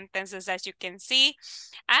many sentences, as you can see.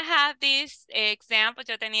 I have this example.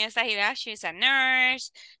 Yo tenía esa idea. She's a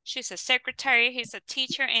nurse. She's a secretary. He's a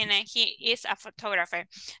teacher. And he is a photographer.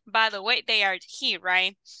 By the way, they are he,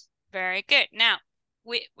 right? Very good. Now,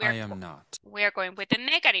 I am not. we are going with the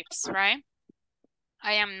negatives, right?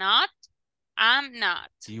 I am not. I'm not.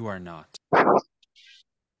 You are not.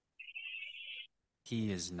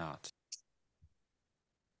 He is not.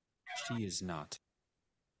 She is not.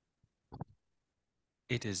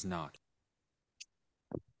 It is not.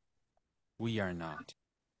 We are not.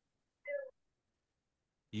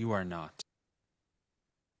 You are not.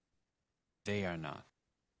 They are not.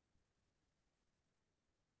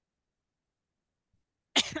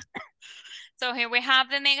 So here we have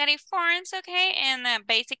the negative forms, okay? And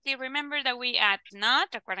basically remember that we add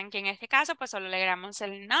not. Recuerden que en este caso pues solo le agregamos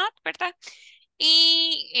el not, ¿verdad?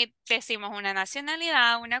 Y decimos una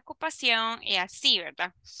nacionalidad, una ocupación y así,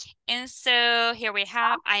 ¿verdad? And so here we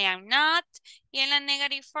have I am not. Y en la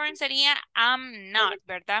negative form sería I'm not,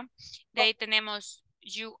 ¿verdad? De ahí tenemos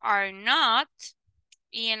you are not.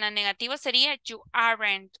 Y en la negativa sería you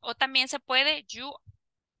aren't. O también se puede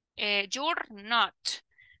you're not.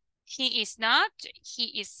 He is not,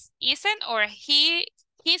 he isn't, or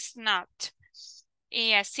he's not.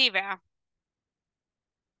 Y así, vea.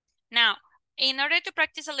 Now, in order to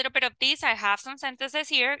practice a little bit of this, I have some sentences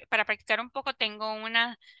here. Para practicar un poco, tengo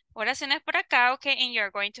unas oraciones por acá, okay, and you're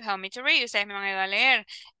going to help me to read. Ustedes me van a ayudar a leer.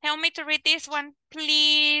 Help me to read this one,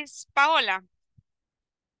 please, Paola.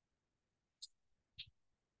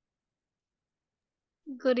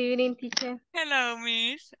 Good evening, teacher. Hello,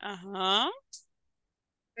 miss. Uh-huh.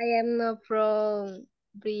 I am not from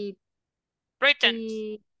Britain.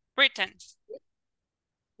 Britain. Britain.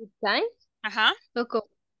 Ajá. Okay.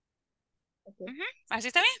 ¿Así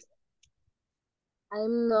está bien?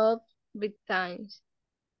 I'm not Britain.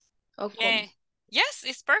 Okay. Yes,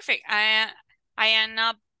 it's perfect. I am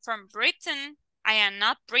not from Britain. I am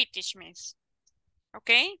not British, miss.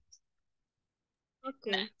 Okay?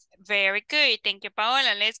 Okay. Very good. Thank you,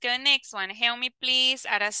 Paola. Let's go next one. Help me, please,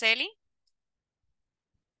 Araceli.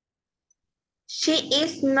 She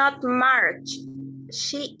is not March.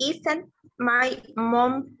 She isn't my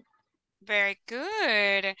mom. Very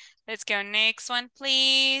good. Let's go next one,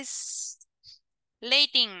 please.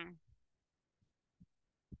 Leighton.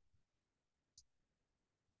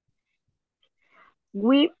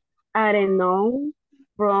 We are known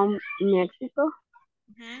from Mexico.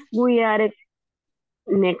 We are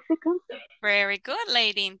Mexican. Very good,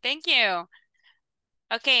 Leighton. Thank you.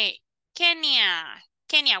 Okay, Kenya.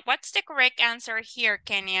 Kenya, what's the correct answer here,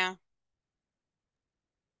 Kenya?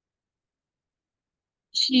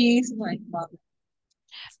 She is my mother.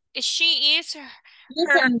 She is her.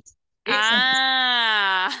 Isn't.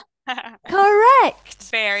 Ah. Correct.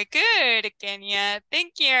 Very good, Kenya.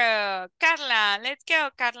 Thank you. Carla, let's go.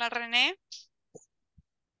 Carla René.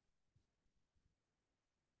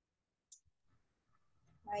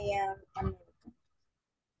 I am American.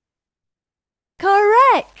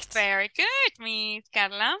 Correct. Very good, Miss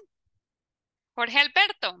Carla. Jorge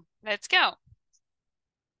Alberto, let's go.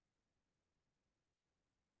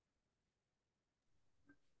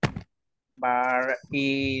 Bar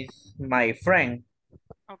is my friend.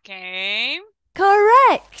 Okay.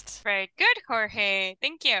 Correct. Very good, Jorge.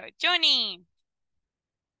 Thank you. Johnny.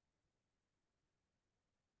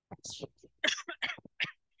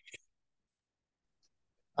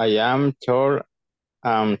 I am tall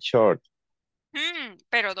Short.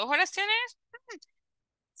 Pero dos oraciones.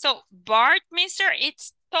 So, Bart, mister,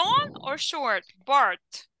 it's tall or short? Bart.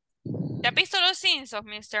 ¿Te has visto los Simpsons,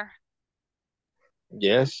 mister?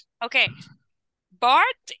 Yes. Okay.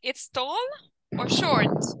 Bart, it's tall or short?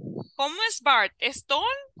 ¿Cómo es Bart? ¿Es tall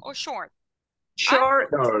o short? Short.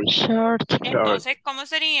 Short. Entonces, ¿cómo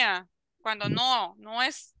sería? Cuando no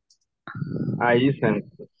es... I isn't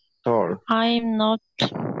tall. I'm not.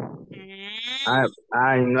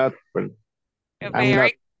 I'm not.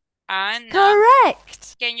 I'm not.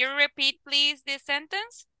 Correct. Can you repeat, please, this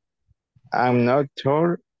sentence? I'm not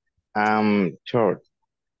tall. I'm short.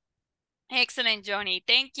 Excellent, Johnny.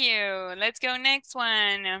 Thank you. Let's go next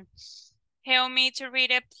one. Help me to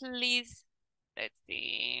read it, please. Let's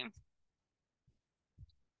see.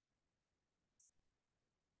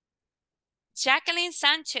 Jacqueline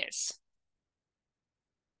Sanchez.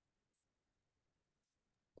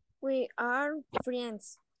 We are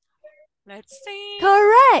friends. Let's see.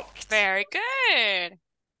 Correct. Very good.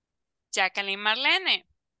 Jacqueline Marlene.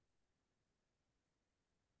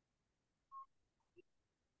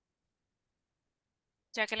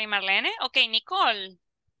 Jacqueline Marlene. Okay, Nicole.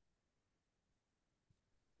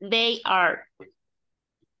 They are.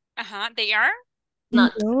 They are?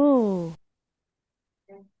 Not. No.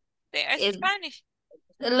 They are Spanish.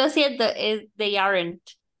 Lo siento, they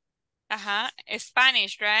aren't.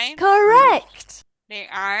 Spanish, right? Correct. They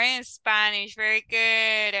are in Spanish. Very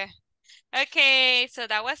good. Okay, so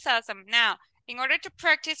that was awesome. Now, in order to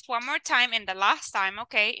practice one more time and the last time,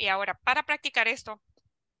 okay, y ahora para practicar esto,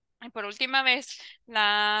 y por última vez,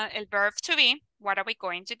 el verb to be, what are we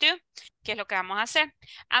going to do? ¿Qué es lo que vamos a hacer?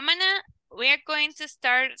 We are going to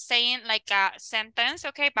start saying like a sentence,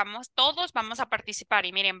 okay? Todos vamos a participar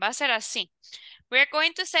y miren, va a ser así. We are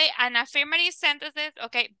going to say an affirmative sentences,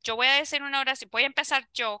 okay? Yo voy a decir una oración, voy a empezar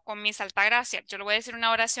yo con Miss Altagracia. Yo le voy a decir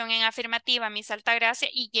una oración en afirmativa a Miss Altagracia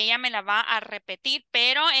y ella me la va a repetir,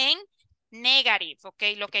 pero en negative,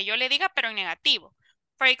 okay? Lo que yo le diga, pero en negativo.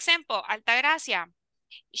 For example, Altagracia,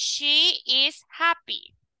 she is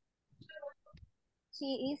happy.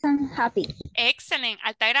 She isn't happy. Excellent.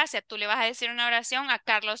 Altagracia, tú le vas a decir una oración a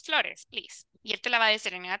Carlos Flores, please. Y él te la va a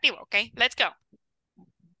decir en negativo, ¿ok? Let's go.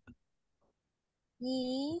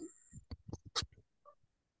 He is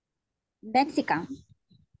Mexican.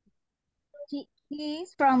 He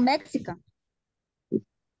is from Mexico.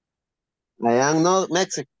 I am not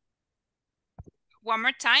Mexican. One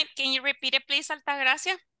more time. Can you repeat it, please,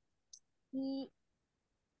 Altagracia?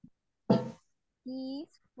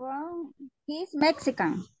 He's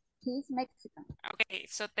Mexican. He's Mexican. Okay,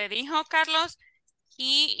 so te dijo, Carlos,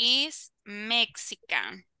 he is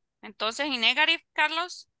Mexican. Entonces, en negative,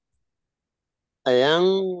 Carlos? I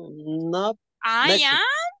am not Mexican.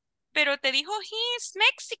 Pero te dijo he is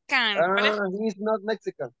Mexican. He's not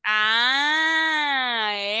Mexican.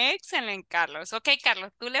 Excelente, Carlos. Ok,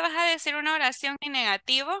 Carlos, tú le vas a decir una oración en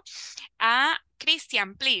negativo a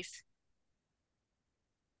Christian, please.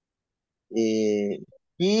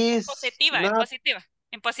 He's positiva, not...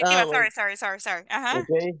 en positiva. Well, Sorry.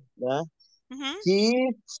 Okay, yeah.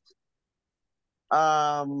 He's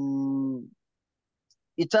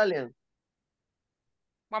Italian.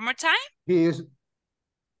 One more time. He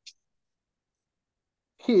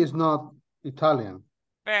is not Italian.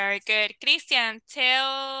 Very good. Christian,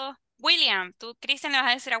 tell William. Tú, Christian, le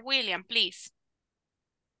vas a decir a William, please.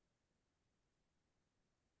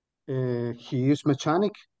 He is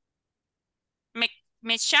mechanic.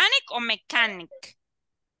 Mechanic or mechanic?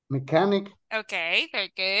 Mechanic. Okay, very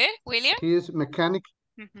good. William? He is mechanic.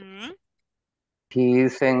 He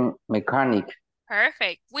is a mechanic.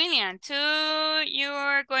 Perfect. William,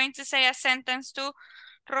 you're going to say a sentence to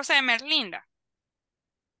Rosa de Merlinda.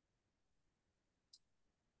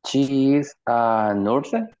 She is a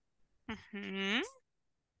nurse.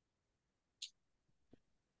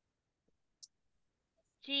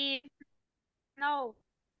 No.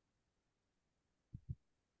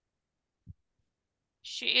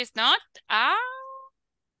 She is not a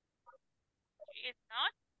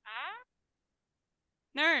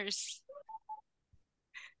nurse.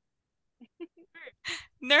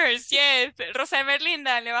 Nurse, yes. Rosa de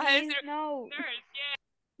Merlinda, le vas a decir. No. Nurse,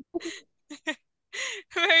 yes.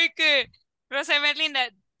 Very good. Rosa de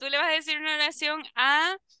Merlinda, tú le vas a decir una oración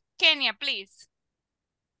a Kenia, please.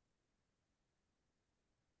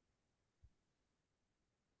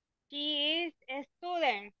 She is a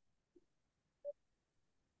student.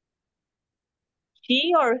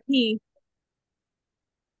 She or he?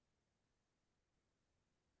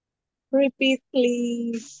 Repeat,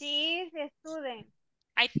 please. She is a student.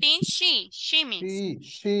 I think she means.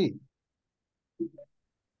 She.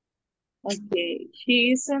 Okay,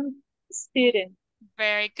 she is a student.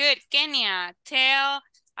 Very good. Kenya, tell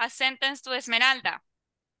a sentence to Esmeralda.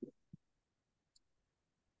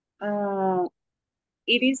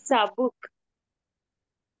 It is a book.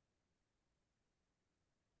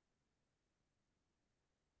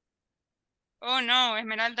 Oh no,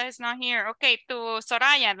 Esmeralda is not here. Okay, to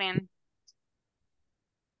Soraya then.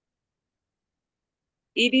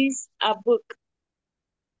 It is a book.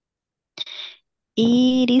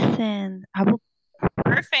 It isn't a book.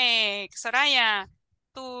 Perfect. Soraya,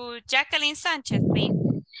 to Jacqueline Sanchez, please.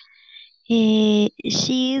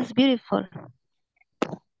 She is beautiful.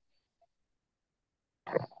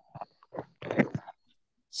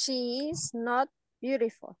 She is not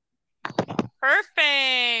beautiful.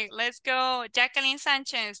 Perfect. Let's go. Jacqueline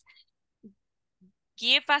Sanchez.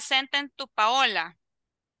 Give a sentence to Paola.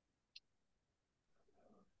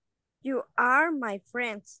 You are my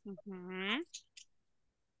friends.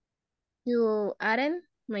 You aren't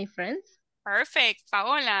my friends. Perfect.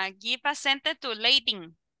 Paola, give a sentence to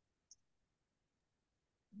Lading.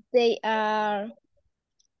 They are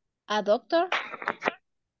a doctor.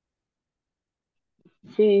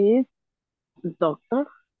 She is doctor.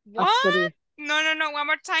 What? No. One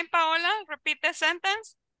more time, Paola. Repeat the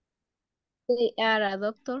sentence. They are a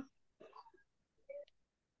doctor.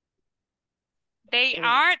 They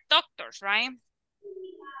are doctors, right?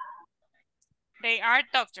 They are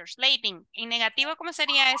doctors. Lading. En negativo, ¿cómo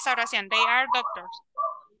sería esa oración? They are doctors.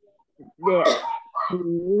 Yeah. She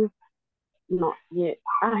is... No, yeah.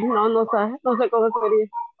 Ay, no sé cómo sería.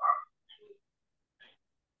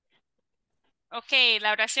 Ok,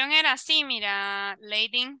 la oración era así, mira,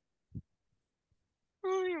 Lading.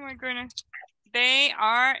 Oh my goodness. They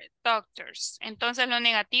are doctors. Entonces, lo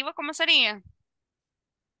negativo, ¿cómo sería?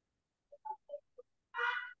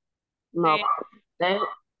 No, they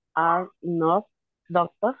are not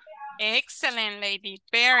doctors. Excellent, lady.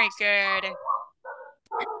 Very good.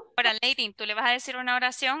 Ahora, lady, tú le vas a decir una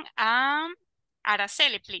oración a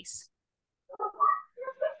Araceli, please.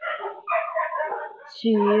 She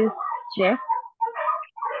is chef.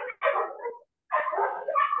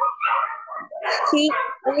 She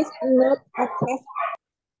is not a chef.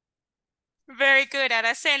 Very good,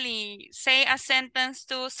 Araceli. Say a sentence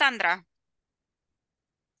to Sandra.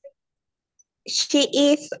 She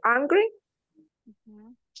is angry.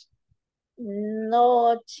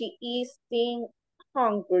 No, she isn't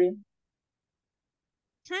hungry.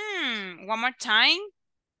 One more time.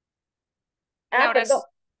 Perdón.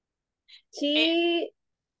 She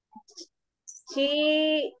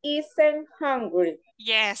isn't hungry.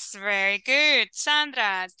 Yes, very good.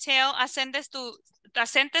 Sandra, tell a sentence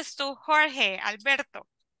to Jorge, Alberto.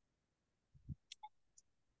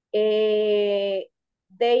 They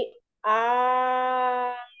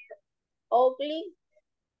are ugly.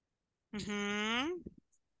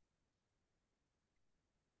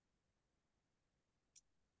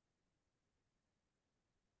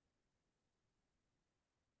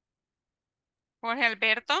 Jorge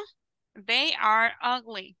Alberto, they are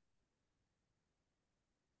ugly.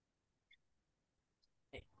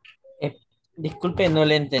 Disculpe, no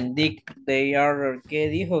le entendí. They are, ¿qué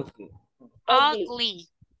dijo? Ugly.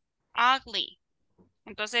 Ugly.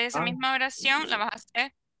 Entonces esa misma oración la vas a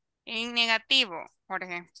hacer en negativo,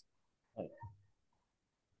 Jorge.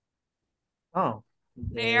 Oh.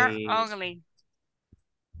 They are ugly.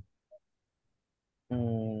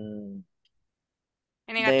 En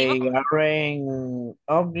negativo. They aren't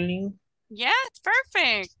ugly. Yes,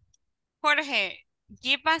 perfect. Jorge,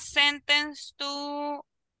 give a sentence to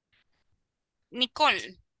Nicole.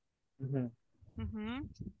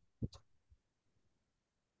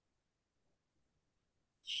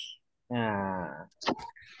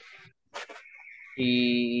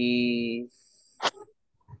 She is...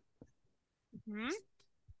 Vamos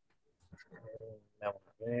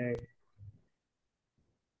a ver.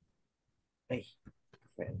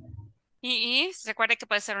 He is, recuerde que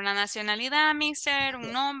puede ser una nacionalidad, mixer,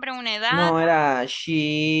 un nombre, una edad. No, era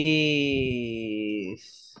she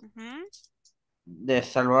is de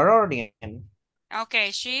Salvadorian.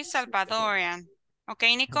 Okay, she is Salvadorian.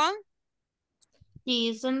 Okay, Nicole? She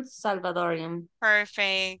isn't Salvadorian.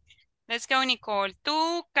 Perfect. Let's go, Nicole.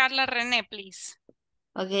 Tú, Carla René, please.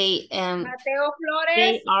 Okay, Mateo Flores.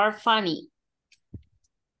 they are funny.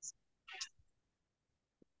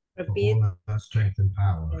 Repeat. Strength and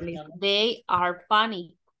power. They are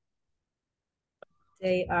funny.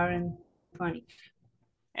 They aren't funny.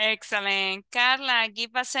 Excellent. Carla,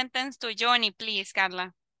 give a sentence to Johnny, please,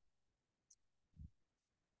 Carla.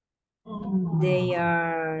 They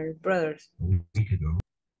are brothers.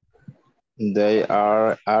 They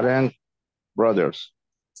aren't brothers.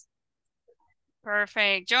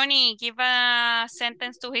 Perfect. Johnny, give a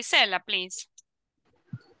sentence to Gisela, please.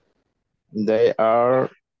 They are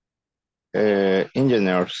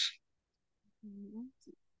engineers.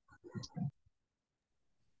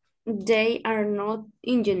 They are not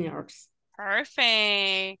engineers.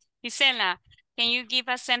 Perfect. Gisela, can you give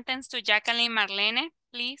a sentence to Jacqueline Marlene,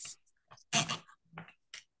 please?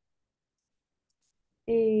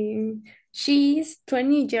 She is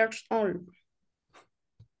 20 years old.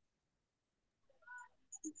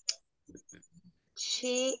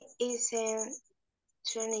 She isn't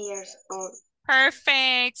 20 years old.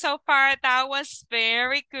 Perfect. So far, that was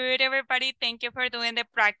very good, everybody. Thank you for doing the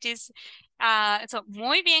practice. So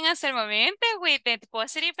muy bien hasta el momento with the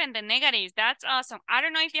positive and the negatives. That's awesome. I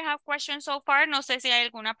don't know if you have questions so far. No sé si hay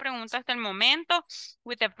alguna pregunta hasta el momento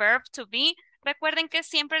with the verb to be. Recuerden que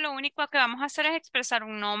siempre lo único que vamos a hacer es expresar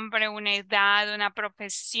un nombre, una edad, una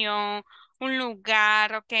profesión, un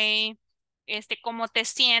lugar, ¿ok? Cómo te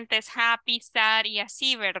sientes, happy, sad y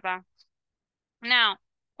así, ¿verdad? Now,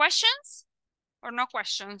 questions? Or no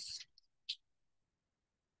questions?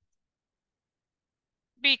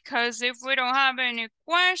 Because if we don't have any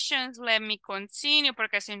questions, let me continue,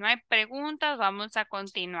 porque si no hay preguntas, vamos a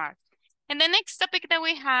continuar. And the next topic that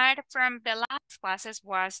we had from the last classes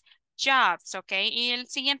was jobs, okay? Y el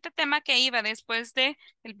siguiente tema que iba después de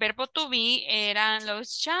el verbo to be eran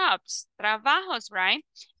los jobs, trabajos, right?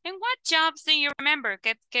 And what jobs do you remember?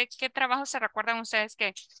 ¿Qué trabajos se recuerdan ustedes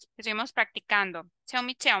que estuvimos practicando? Tell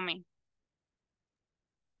me.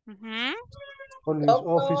 Police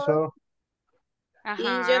officer.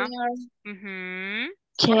 Ajá.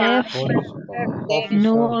 Chef,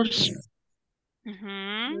 nurse,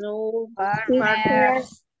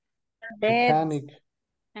 Mechanic.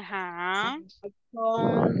 Ajá.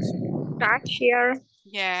 Cashier.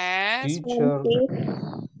 Yes.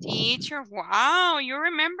 Teacher. Wow, you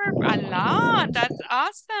remember a lot. That's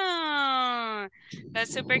awesome.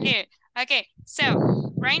 That's super good. Okay,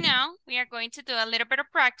 so right now we are going to do a little bit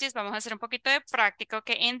of practice. Vamos a hacer un poquito de práctica.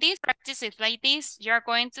 Okay, in this practice is like this. You're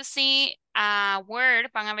going to see a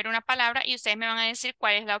word. Van a ver una palabra y ustedes me van a decir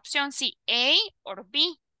cuál es la opción, si A or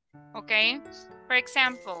B. Okay, for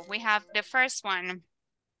example, we have the first one.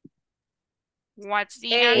 What's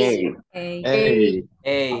the answer? A.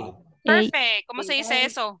 Perfect. ¿Cómo se dice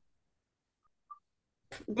eso?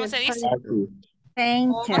 ¿Cómo se dice?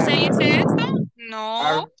 ¿Cómo se dice esto?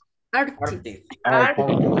 No. Artist.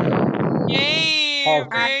 Yay,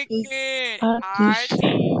 very good. Artist.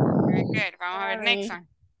 Very good. Vamos a ver next one.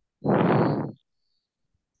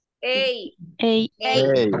 A.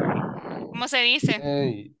 ¿Cómo se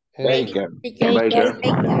dice? Baker.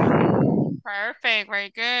 Perfect, very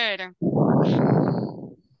good.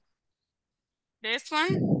 This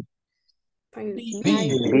one? B.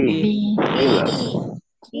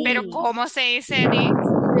 Pero ¿cómo se dice D?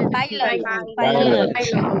 Pilot.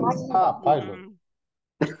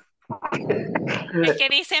 Es que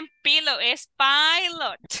dicen pilot, es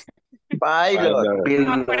pilot.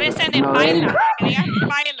 Acuérdense de pilot, que digan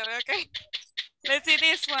pilot, okay? Let's see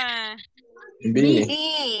this one.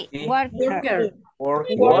 B. worker.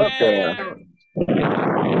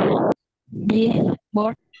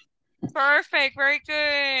 Perfect, very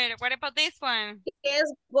good. What about this one?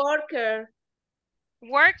 Es worker.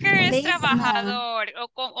 Worker es trabajador o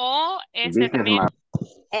también.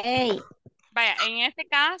 Vaya, en este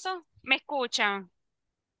caso, ¿me escuchan?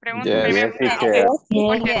 Pregúntame.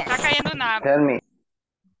 Porque está cayendo una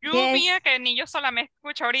lluvia que ni yo sola me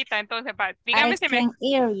escucho ahorita, entonces dígame si me...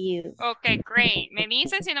 Ok, great. Me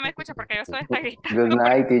dicen si no me escuchan porque yo soy esta gritando. Good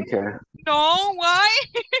night, teacher. No, why?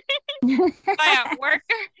 Vaya,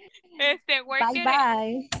 worker. Worker.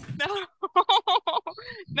 Bye. No.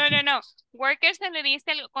 Worker se le dice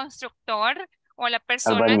al constructor o la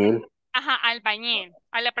persona. Albañil. Ajá, albañil.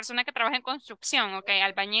 A la persona que trabaja en construcción, ok.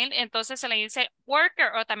 Albañil, entonces se le dice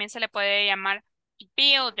worker o también se le puede llamar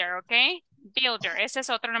builder, ok. Builder, ese es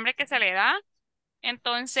otro nombre que se le da.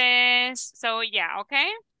 Entonces, so yeah, ok.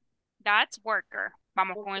 That's worker.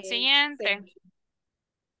 Vamos con el siguiente.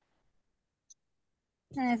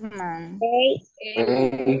 Businessman.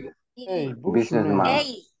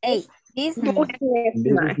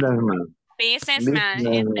 Businessman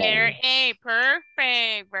is letter A.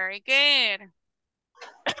 Perfect. Very good.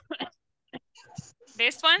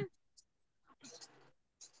 This one?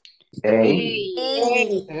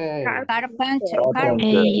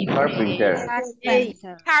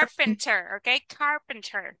 Carpenter. Okay,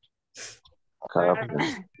 carpenter.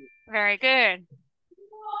 Very good.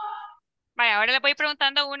 Vaya, ahora le voy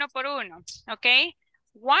preguntando uno por uno. Ok.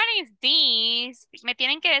 What is this? Me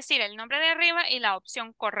tienen que decir el nombre de arriba y la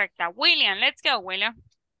opción correcta. William, let's go, William.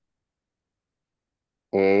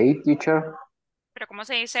 A, teacher. Pero ¿cómo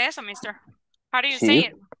se dice eso, mister? How do you say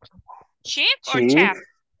Chief. it? Chief or Chief. chef?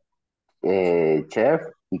 Chef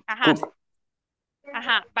y Ajá. cook.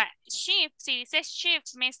 Ajá, chief, si dices chief,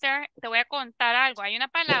 mister, te voy a contar algo. Hay una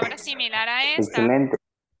palabra similar a esta Excelente.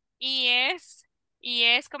 y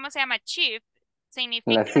es, ¿cómo se llama? Chief, La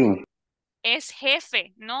significa, sin. es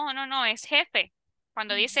jefe. No, es jefe.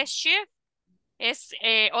 Cuando dices chief, es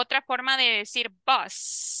otra forma de decir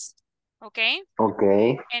boss, ¿ok? Ok.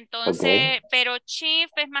 Entonces, pero chief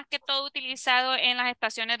es más que todo utilizado en las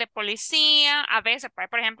estaciones de policía. A veces,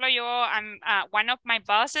 por ejemplo, one of my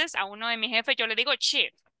bosses, a uno de mis jefes, yo le digo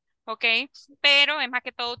chief, ¿ok? Pero es más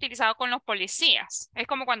que todo utilizado con los policías. Es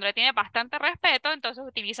como cuando le tiene bastante respeto, entonces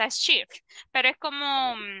utilizas chief. Pero es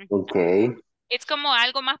como, Ok. es como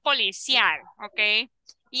algo más policial, ¿ok?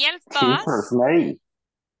 Y el Chief boss, Rosemary.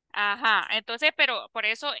 ajá, entonces, pero por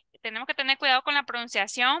eso tenemos que tener cuidado con la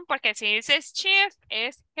pronunciación, porque si dices chief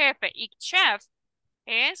es jefe y chef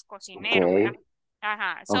es cocinero, ¿verdad? Ok.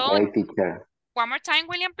 Ajá. So, Ok, teacher. one more time,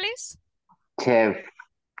 William, please. Chef.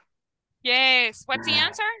 Yes. What's the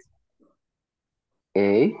answer?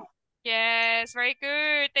 A. Yes, very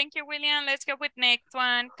good. Thank you, William. Let's go with next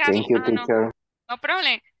one. Thank you, No. teacher. No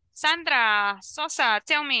problem. Sandra Sosa,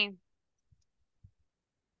 tell me.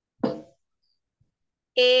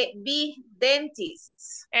 B,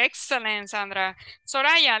 dentist. Excellent, Sandra.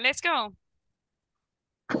 Soraya, let's go.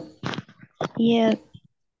 Yes.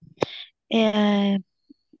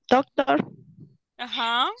 Doctor.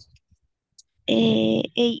 Uh-huh.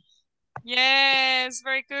 A. Yes,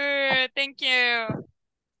 very good. Thank you.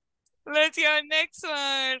 Let's go next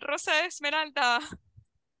one. Rosa Esmeralda.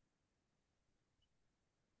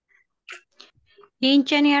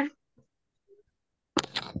 Engineer.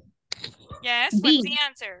 Yes, B. what's the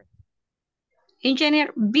answer?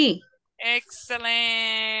 Engineer B.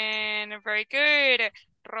 Excellent. Very good.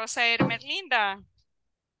 Rosa Ermelinda.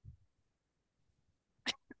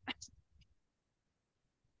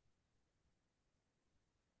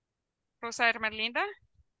 Rosa Ermelinda.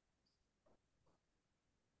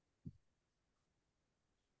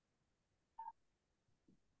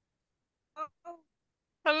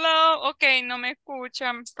 Hello. Okay, no me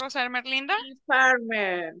escuchan. Rosa Ermelinda.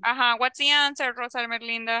 Farmer. Ajá, what's the answer, Rosa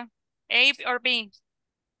Ermelinda? A or B?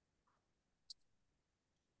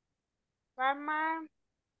 Farmer.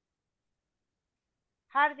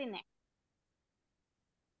 Jardine.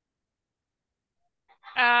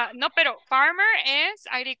 No, pero farmer es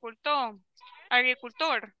agricultor.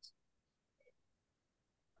 Agricultor.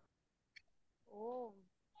 Oh.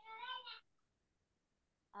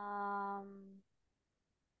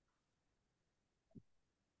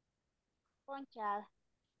 Ponchada.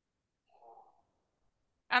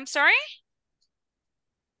 I'm sorry?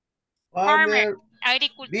 Farmer.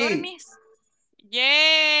 Agricultor, B. miss.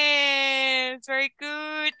 Yes, very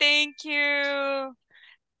good. Thank you.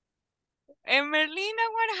 Emerlina,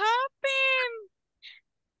 what happened?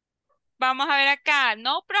 Vamos a ver acá.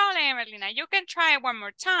 No problem, Emerlina. You can try it one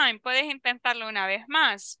more time. Puedes intentarlo una vez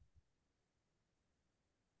más.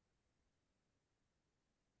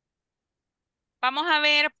 Vamos a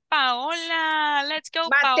ver, Paola. Let's go,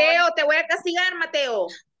 Paola. Mateo, te voy a castigar, Mateo.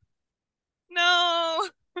 No.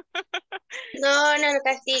 No, no lo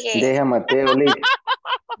castigue. Deja a Mateo, Liz.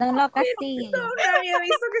 No lo castigue. No había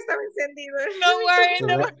visto que estaba encendido. Don't worry.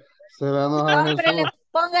 No. Se va a enojar Jesús.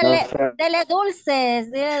 Póngale, No sé. dele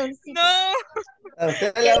dulces, dele dulcitos. No. A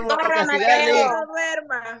usted Que le vamos a corra, castigar, Mateo. Liz. No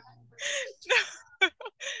duerma.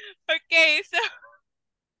 Okay, so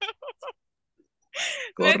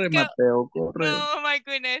let's Corre, go. Mateo, corre. Oh my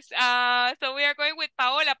goodness. So we are going with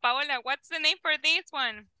Paola. Paola, what's the name for this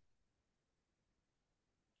one?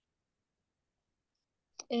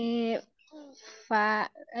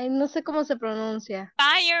 Ay, no sé cómo se pronuncia.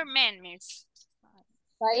 Fireman, miss.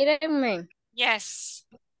 Fireman. Yes.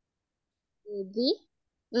 D.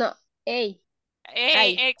 No, A.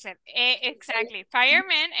 Exactly.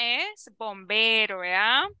 Fireman es bombero,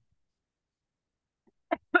 ¿verdad?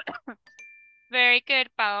 Very good,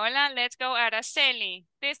 Paola. Let's go, Araceli.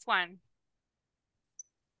 This one.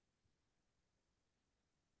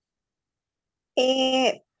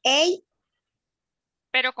 A.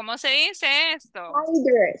 Pero ¿cómo se dice esto?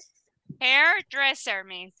 Hairdress. Hairdresser,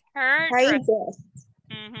 miss. Hairdresser.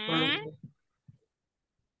 Hairdress.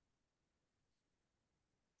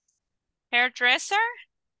 Hairdresser?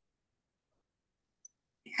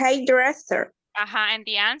 Hairdresser. And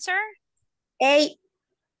the answer? A.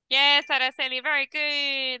 Yes, Araceli, very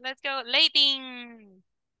good. Let's go. Lading.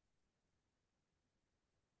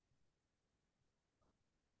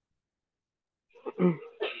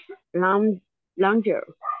 Lounger.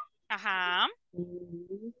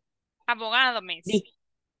 Abogado, miss. B.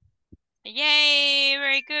 Yay,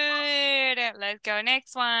 very good. Let's go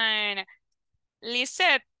next one.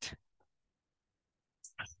 Lisette.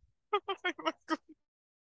 Oh my God.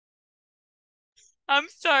 I'm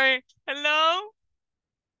sorry. Hello?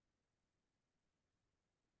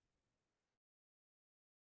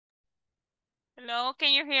 Hello,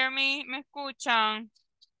 can you hear me? ¿Me escuchan?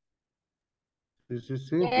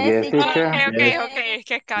 Sí. Yes, Oh, teacher. okay. Es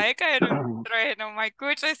que acaba de caer un trueno. My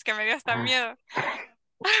goodness, que me dio hasta miedo.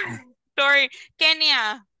 Sorry.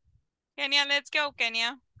 Kenya. Kenya, let's go,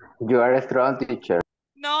 Kenya. You are a strong teacher.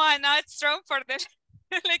 No, I'm not strong for the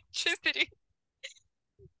electricity.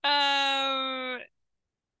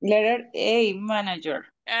 Letter A, manager.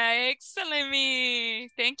 Excellent, me.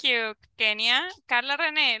 Thank you, Kenya. Carla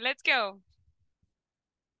René, let's go.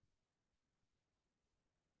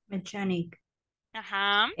 Mechanic.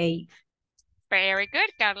 Ajá. A. Very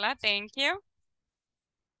good, Carla. Thank you.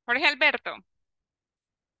 Jorge Alberto.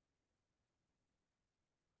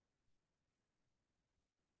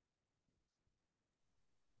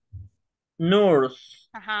 Nurse.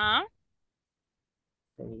 Ajá.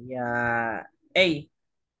 Sería A.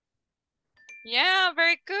 Yeah,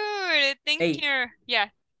 very good. Thank A. you. Yeah,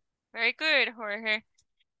 very good, Jorge.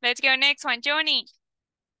 Let's go next one, Johnny.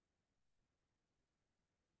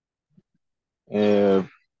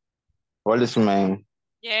 Policeman.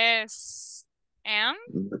 Yes. And?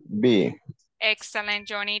 B. Excellent,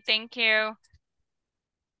 Johnny. Thank you.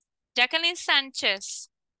 Jacqueline Sanchez.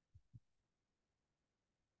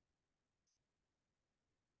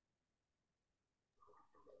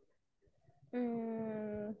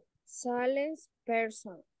 Sales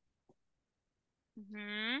person.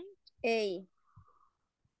 A.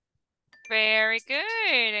 Very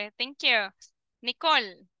good. Thank you.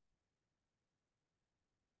 Nicole.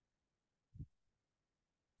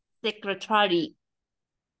 Secretary.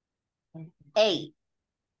 A.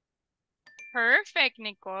 Perfect,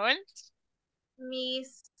 Nicole.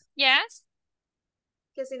 Miss, Yes.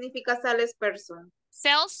 ¿qué significa salesperson?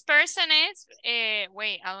 Salesperson es,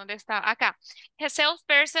 wait, ¿a dónde está? Acá. A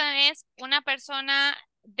salesperson es una persona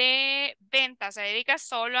de venta, se dedica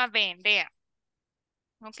solo a vender.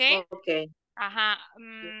 ¿Ok? Ok. Ajá.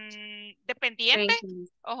 Dependiente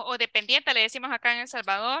o dependiente le decimos acá en El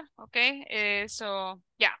Salvador. ¿Ok? So,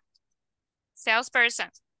 ya. Salesperson.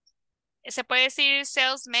 Se puede decir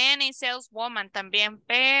salesman y saleswoman también,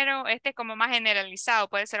 pero este es como más generalizado.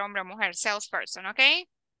 Puede ser hombre o mujer. Salesperson, ¿ok?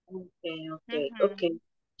 Ok.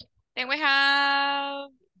 Then we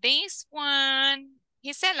have this one.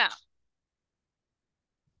 Gisela.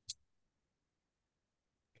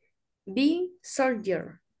 B.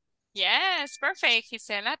 Soldier. Yes, perfect,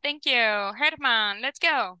 Gisela. Thank you. Herman, let's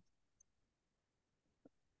go.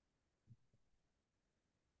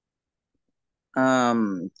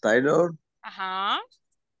 Taylor. Ajá.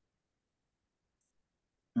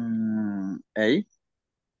 A.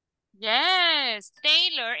 Yes,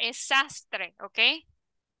 Taylor es sastre, ¿ok?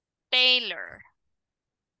 Taylor.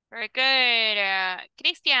 Very good.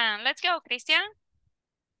 Christian, let's go, Christian.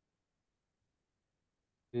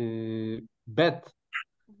 Bet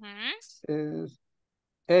is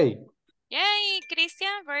A. Yay,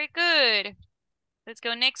 Christian, very good. Let's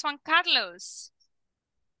go next one, Carlos.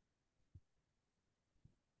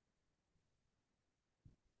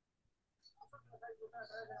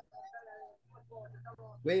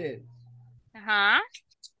 Wait. Ajá.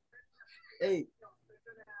 A.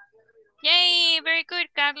 Yay, very good,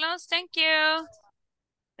 Carlos. Thank you.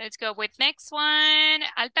 Let's go with next one,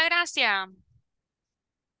 Altagracia.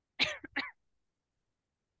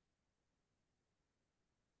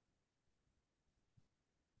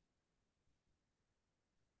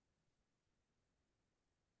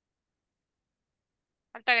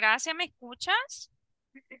 Altagracia, ¿me escuchas?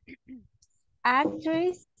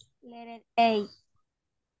 Actress, letter A.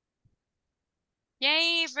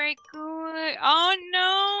 Yay, very good. Oh,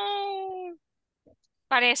 no.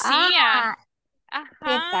 Parecía. ¿Te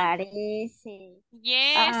Ajá. parece?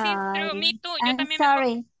 Yes, it's true. Me too. Yo I'm también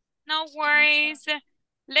sorry. No worries.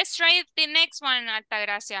 Let's try the next one,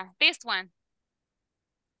 Altagracia. This one.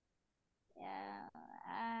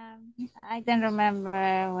 I don't remember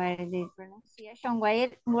what is the pronunciation.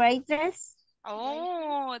 Waitress.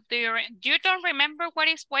 Oh, you don't remember what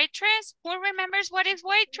is waitress? Who remembers what is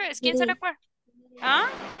waitress? ¿Quién se recuerda?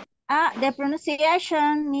 ¿Ah? The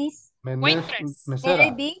pronunciation is waitress.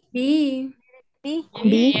 Mesera. B.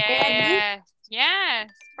 Yes.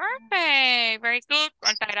 Yes. Perfect. Very good.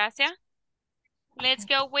 Altagracia. Let's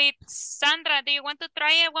go with Sandra. Do you want to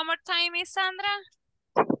try it one more time, Miss Sandra?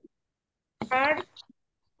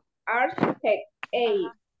 Architect,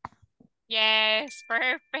 A. Yes,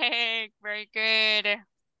 perfect. Very good.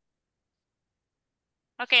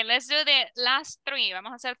 Okay, let's do the last three.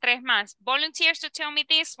 Vamos a hacer tres más. Volunteers to tell me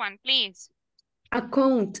this one, please.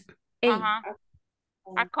 Account.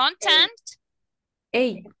 Accountant.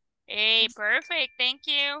 A. Hey, perfect. Thank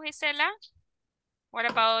you, Gisela. What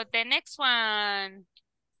about the next one?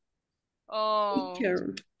 Oh.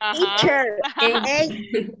 Teacher. Teacher.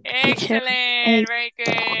 Excellent. Very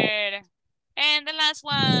good. And the last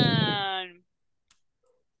one.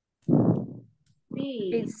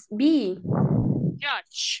 It's B.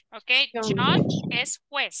 Judge. Okay. Judge es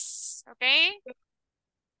juez. Okay.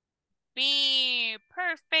 B.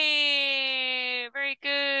 Perfect. Very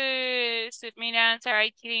good. Submit answer.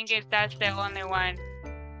 I think that's the only one.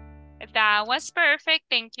 That was perfect.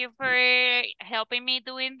 Thank you for helping me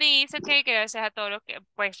doing this. Okay, gracias a todos los que,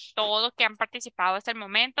 pues, todos que han participado hasta el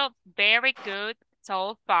momento. Very good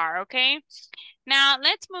so far, okay? Now,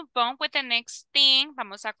 let's move on with the next thing.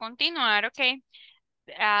 Vamos a continuar, okay?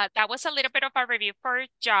 That was a little bit of a review for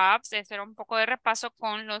jobs. Eso era un poco de repaso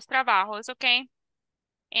con los trabajos, okay?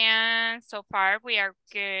 And so far we are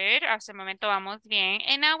good. Hasta el momento vamos bien.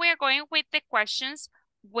 And now we are going with the questions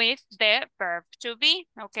with the verb to be,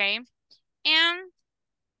 okay? And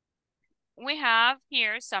we have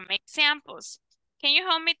here some examples. Can you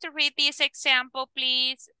help me to read this example,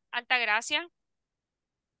 please, Altagracia?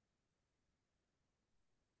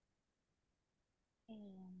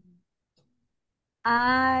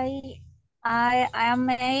 I am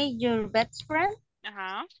your best friend.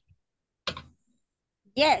 Uh-huh.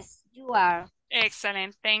 Yes, you are.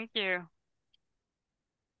 Excellent, thank you.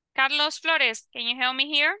 Carlos Flores, can you help me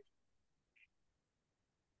here?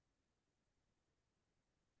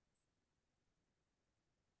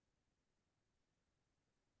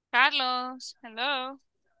 Carlos, hello.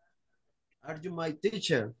 Are you my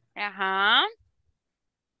teacher? Uh-huh.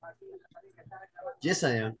 Yes,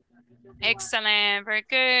 I am. Excellent, very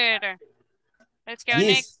good. Let's go Miss.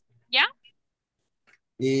 next. ¿Ya?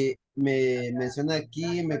 Me menciona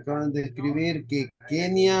aquí, me acaban de escribir que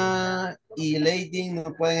Kenia y Lady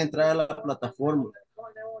no pueden entrar a la plataforma.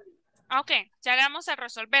 Ok, ya le vamos a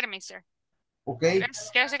resolver, mister. Ok.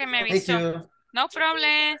 Gracias que me Thank avisó. you. No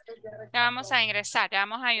problem. Ya vamos a ingresar, ya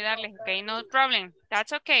vamos a ayudarles, ok? No problem.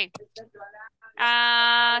 That's okay.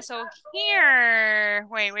 So here,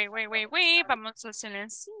 wait. Vamos a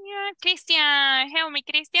silenciar. Christian, help me,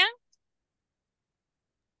 Christian.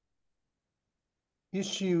 Is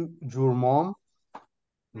she your mom?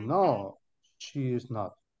 No, she is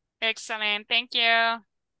not. Excellent, thank you.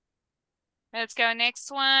 Let's go next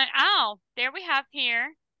one. Oh, there we have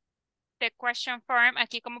here the question form.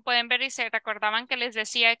 Aquí como pueden ver y se recordaban que les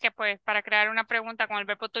decía que pues para crear una pregunta con el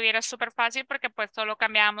verbo to be era súper fácil porque pues solo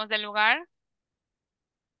cambiábamos de lugar.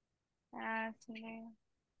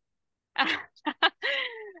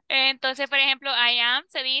 Entonces, por ejemplo, I am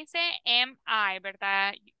se dice am I,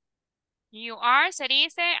 ¿verdad? You are se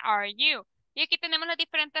dice are you. Y aquí tenemos las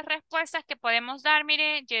diferentes respuestas que podemos dar.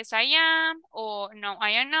 Mire, yes I am, o no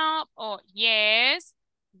I am not, o yes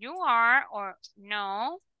you are, or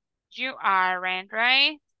no you aren't,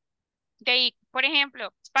 right? De ahí, por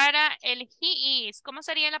ejemplo, para el he is, ¿cómo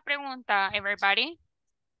sería la pregunta, everybody?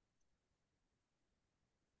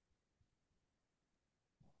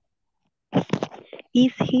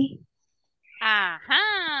 Is he?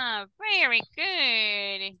 Ajá, very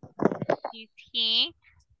good. Is he?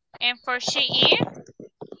 And for she is?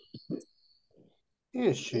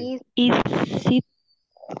 Is she? Is she?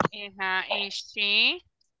 Is she?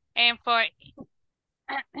 And for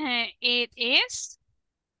it is?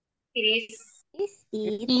 Is it?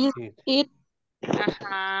 Is it?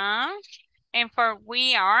 And for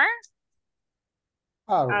we are?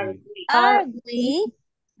 Are we? Are we?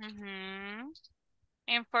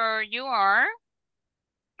 And for you are?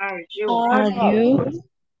 Are you? Are you?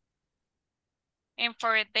 And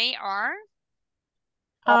for they are?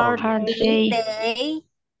 Are they? They.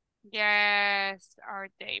 Yes, are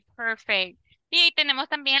they? Perfect. Y ahí tenemos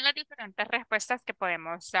también las diferentes respuestas que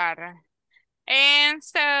podemos dar. And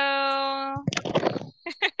so,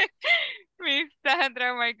 Miss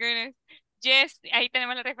Sandra, oh my goodness. Yes, ahí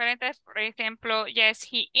tenemos las diferentes, por ejemplo, yes,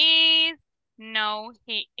 he is, no,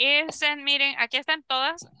 he isn't. Miren, aquí están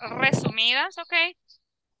todas resumidas, ¿ok?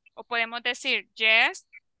 O podemos decir, yes,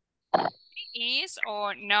 he is,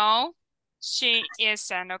 o no, she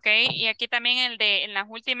isn't, ¿ok? Y aquí también en las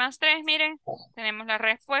últimas tres, miren, tenemos las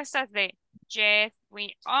respuestas de yes,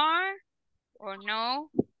 we are, o no,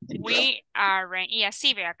 we aren't. Y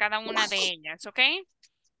así vea cada una de ellas, ¿ok?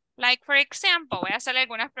 Like, for example, voy a hacerle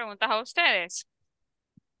algunas preguntas a ustedes.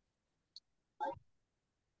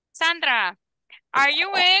 Sandra, Are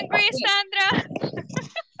you angry, Sandra?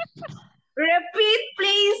 Repeat,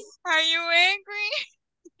 please. Are you angry?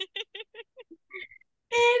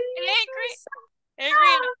 Angry?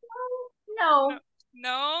 Angry? No.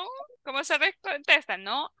 No. ¿Cómo se contesta?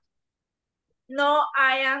 No. No,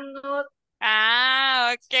 I am not.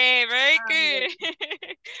 Ah, okay, very good.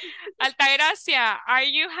 Altagracia, are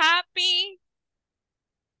you happy?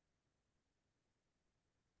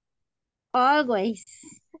 Always.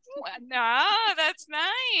 No, that's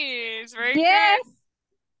nice. Very Yes. good.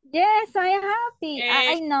 Yes, I am happy.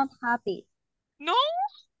 I'm not happy. No?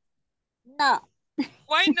 No.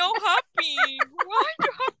 Why no happy? Why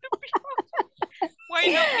you have to be happy? Why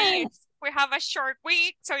not me? We have a short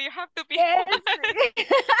week, so you have to be happy.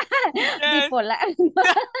 Yes. Bipolar.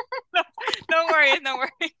 No, no worries, no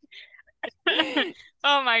worries.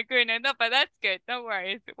 Oh my goodness, no, but that's good. No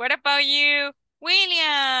worries. What about you,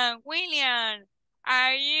 William? William,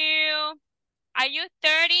 are you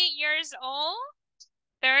 30 years old?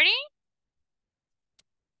 30?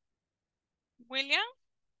 William?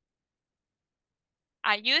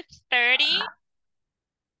 Are you 30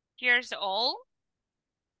 years old?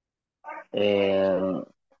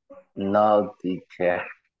 No, teacher.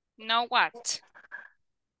 No what?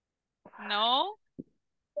 No?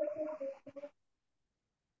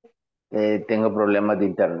 Tengo problemas de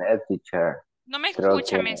internet, teacher. No me Creo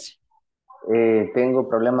escucha, que miss. tengo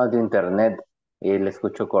problemas de internet y le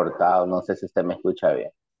escucho cortado. No sé si usted me escucha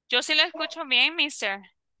bien. Yo sí lo escucho bien, mister.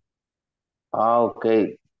 Ah, ok.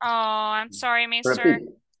 Oh, I'm sorry, mister. Repeat.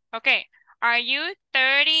 Okay. Are you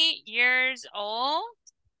 30 years old?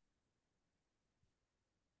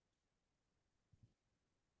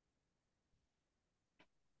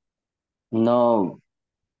 No.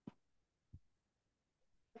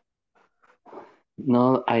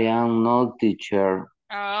 No, I am not, teacher.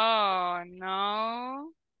 Oh,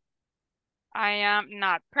 no. I am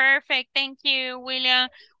not. Perfect. Thank you, William.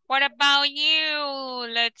 What about you?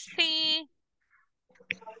 Let's see.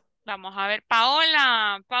 Vamos a ver.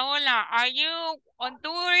 Paola. Paola, are you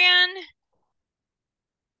Honduran?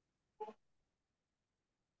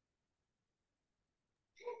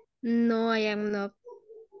 No, I am not.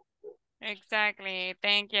 Exactly.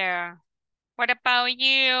 Thank you. What about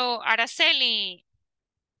you, Araceli?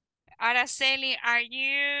 Araceli, are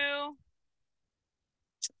you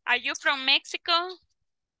from Mexico?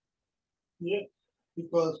 Yeah,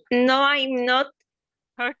 because No, I'm not.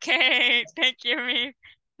 Okay, thank you, Miss.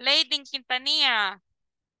 Lady Quintanilla,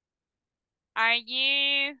 are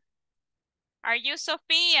you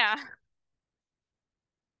Sophia?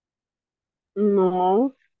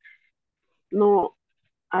 No, no,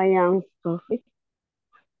 I am Sophie.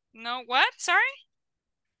 No, what? Sorry?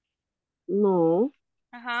 No,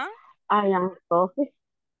 Ajá. I am Sophie.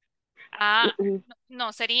 Ah, Mm-mm.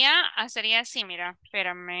 no, sería así, mira,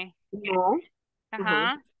 espérame. No,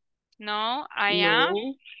 Ajá. No, I am.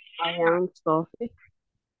 no, I No, am Sophie.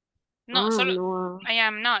 no, solo No, I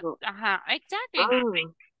am not. no. Ajá, exactly.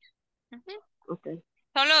 Ujú. Okay.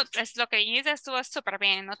 Solo es lo que dices, estuvo súper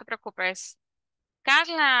bien, no te preocupes.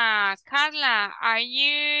 Carla, Carla, are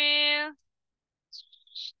you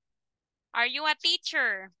a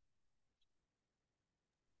teacher?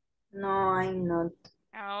 No, I'm not.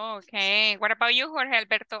 Oh, okay. What about you, Jorge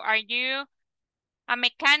Alberto? Are you a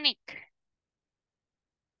mechanic?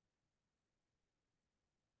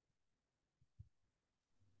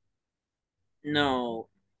 No,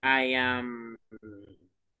 I am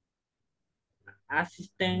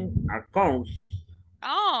assistant accounts.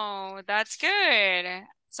 Oh, that's good.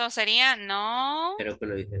 So sería no. Creo que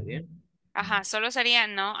lo dije bien. Ajá, solo sería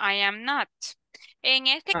no, I am not. En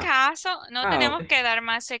este Ah. caso, no tenemos Ok. que dar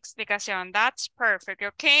más explicación. That's perfect,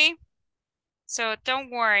 okay? So don't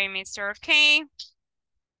worry, mister, okay?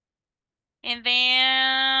 And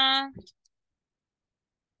then,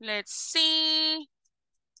 let's see.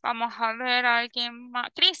 Vamos a ver a alguien más.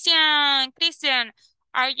 Christian,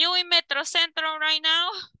 are you in Metro Centro right now?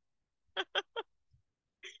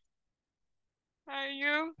 Are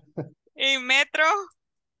you in Metro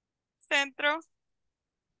Centro?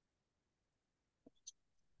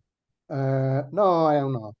 No, I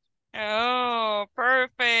am not. Oh,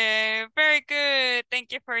 perfect. Very good.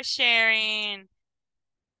 Thank you for sharing.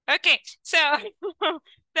 Okay, so that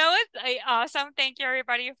was awesome. Thank you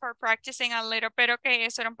everybody for practicing a little bit. Okay,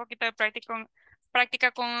 eso era un poquito de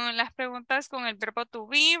práctica con las preguntas con el verbo to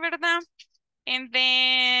be, ¿verdad? And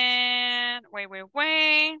then,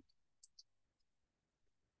 wait.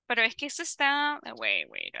 Pero es que eso está,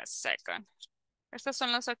 wait a second. Estos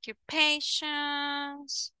son los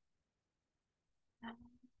occupations.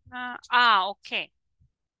 Okay.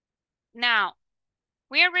 Now,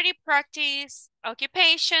 We already practiced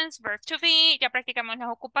occupations, verb to be. Ya practicamos las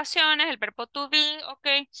ocupaciones, el verbo to be,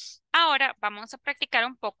 ok. Ahora vamos a practicar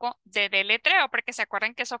un poco de deletreo, porque se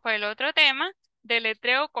acuerdan que eso fue el otro tema,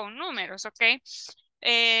 deletreo con números, ok.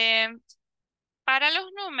 Para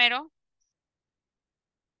los números,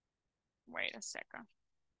 wait a second.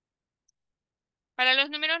 Para los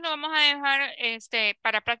números lo vamos a dejar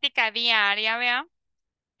para práctica diaria, vean.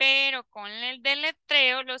 Pero con el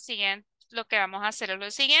deletreo, lo que vamos a hacer es lo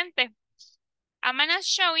siguiente. I'm gonna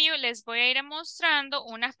show you, les voy a ir mostrando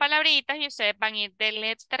unas palabritas y ustedes van a ir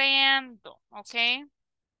deletreando, ¿ok?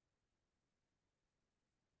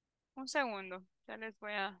 Un segundo, ya les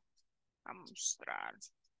voy a mostrar.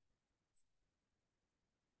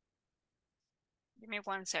 Give me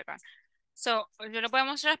one second. So, yo les voy a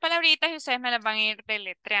mostrar las palabritas y ustedes me las van a ir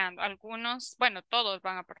deletreando. Algunos, bueno, todos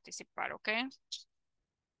van a participar, ¿ok?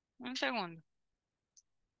 Un segundo.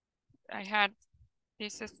 I had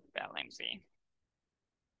this spelling bee.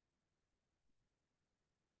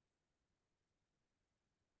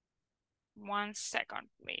 One second,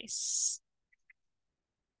 please.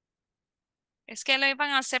 Es que lo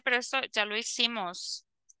iban a hacer, pero esto ya lo hicimos.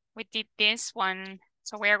 We did this one.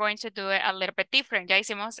 So we are going to do it a little bit different. Ya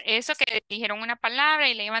hicimos eso que dijeron una palabra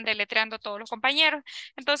y le iban deletreando todos los compañeros.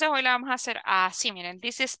 Entonces hoy lo vamos a hacer así, miren.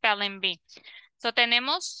 This is spelling bee. So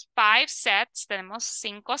tenemos 5 sets, tenemos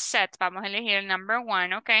 5 sets. Vamos a elegir el number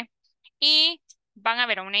 1, ¿ok? Y van a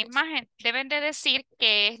ver una imagen. Deben de decir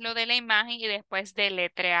qué es lo de la imagen y después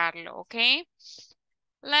deletrearlo, ¿ok?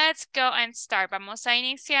 Let's go and start. Vamos a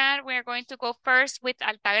iniciar. We are going to go first with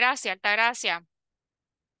Altagracia. Altagracia.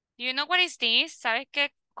 Do you know what is this? ¿Sabes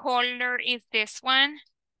qué color is this one?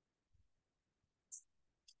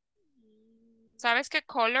 ¿Sabes qué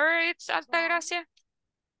color it's Altagracia?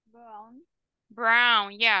 Brown.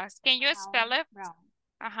 Brown, yes. Can you spell it? Brown.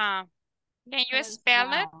 Can you Color is spell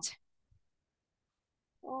brown. it?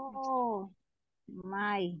 Oh,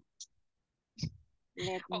 my.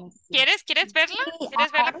 Let me see. ¿Quieres verla?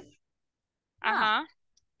 ¿Quieres verla? No.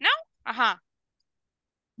 ¿No? Ajá.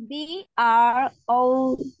 B-R-O-W.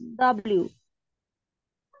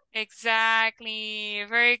 Exactly.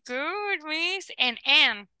 Very good, Miss. And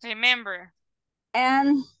N, remember.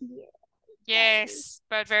 And Yes,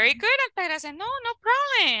 but very good, Altagracia. No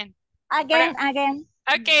problem. again.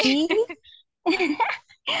 Okay. B. Okay.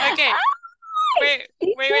 Wait.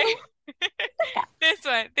 This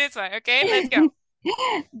one. Okay, let's go.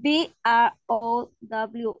 B-R-O-W-N.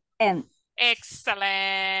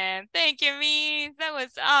 Excellent. Thank you, Miss. That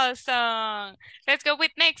was awesome. Let's go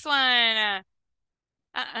with next one.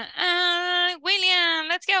 William,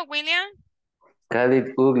 let's go, William. Got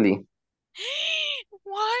it ugly.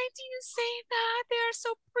 Why do you say that? They are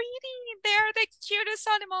so pretty. They are the cutest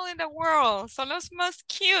animal in the world. Son los más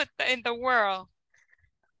cute in the world.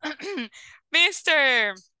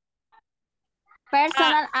 Mister.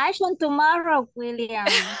 Personal action tomorrow, William.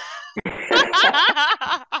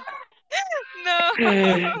 No,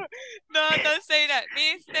 don't say that.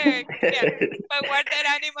 Mister. Yeah. But what that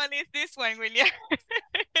animal is this one, William?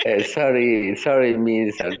 Sorry,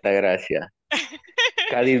 Miss Altagracia.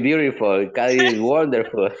 Cat is beautiful. Cat is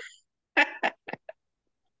wonderful.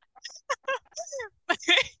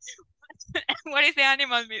 What is the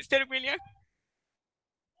animal, Mr. William?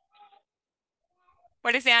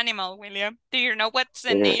 What is the animal, William? Do you know what's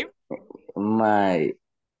the name? My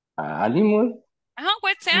animal?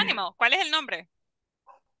 What's the animal? ¿Cuál es el nombre?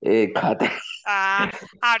 Cat. How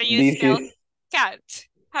do you spell cat?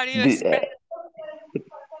 How do you spell?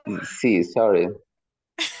 Sí, sorry.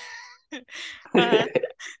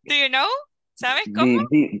 Do you know? ¿Sabes cómo?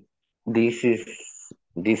 This is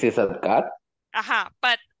a cat.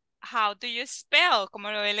 But how do you spell?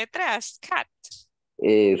 ¿Cómo lo deletreas? Cat.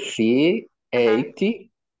 C-A-T.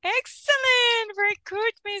 Excellent. Very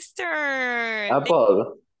good, mister.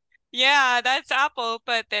 Apple. Yeah, that's apple.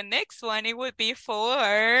 But the next one, it would be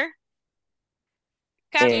for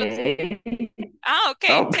Carlos. Okay.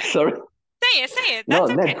 Oh, sorry. Say it. No,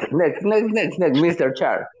 That's okay. next, Mr.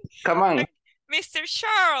 Charles. Come on. Mr.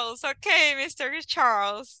 Charles. Okay, Mr.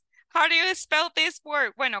 Charles. How do you spell this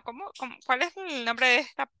word? Bueno, ¿cuál es el nombre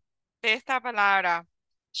de esta palabra?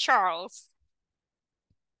 Charles.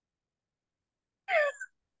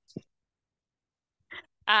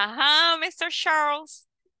 Mr. Charles.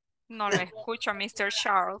 No lo escucho, Mr.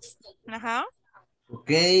 Charles.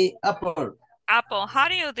 Okay, apple. Apple. How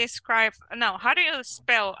do you how do you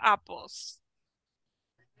spell apples?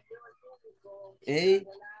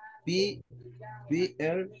 A-P-P-L.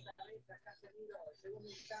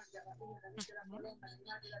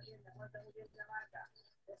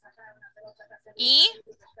 E?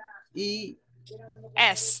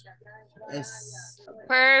 S. Es.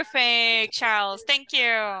 Perfect, Charles. Thank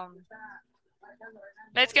you.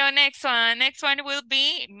 Let's go next one. Next one will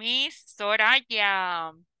be Miss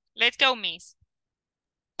Soraya. Let's go, Miss.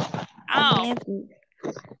 Oh,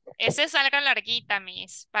 esa es algo larguita,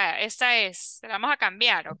 Miss. Esta es. La vamos a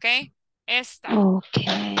cambiar, ¿ok? Esta.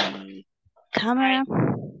 Okay. Camera.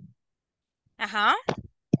 Ajá.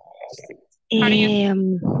 How do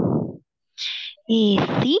you... C.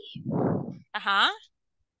 Ajá.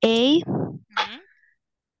 A. Ujú.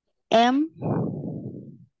 M.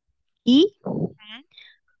 E. Ujú.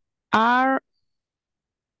 R.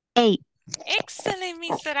 A. Excellent,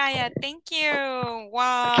 Miss Soraya. Thank you. Okay.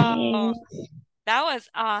 Wow. That was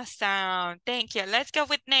awesome. Thank you. Let's go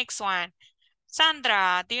with next one.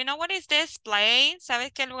 Sandra, do you know what is this place?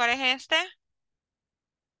 ¿Sabes qué lugar es este?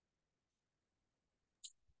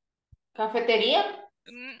 Cafetería.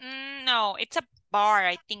 No, it's a bar,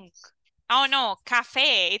 I think. Oh, no,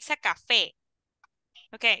 cafe. It's a cafe.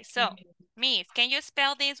 Okay, so, Miss, can you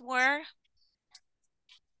spell this word?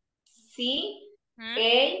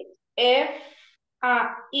 C-A-F-A-I.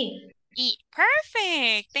 E.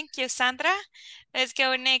 Perfect. Thank you, Sandra. Let's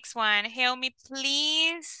go next one. Help me,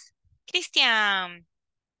 please. Christian.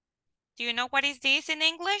 Do you know what is this in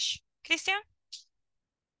English, Christian?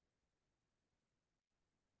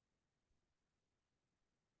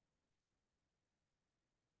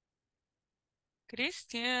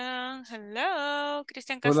 Christian, hello.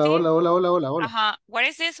 Christian Hola, Castillo. hola, hola, hola, hola, hola. Ajá. What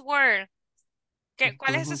is this word?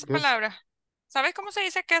 ¿Cuál es esa ¿Qué es? palabra? ¿Sabes cómo se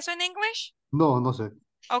dice queso en English? No, no sé.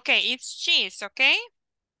 Okay, it's cheese, okay?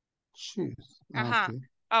 Cheese. Ajá. Ok.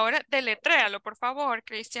 Ahora deletréalo, por favor,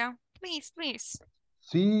 Christian. Please, please.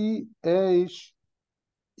 C-H-E-E-S-E.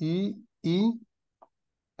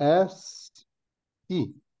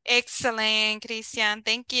 Excellent, Christian.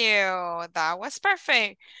 Thank you. That was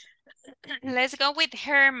perfect. Let's go with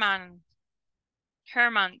Herman.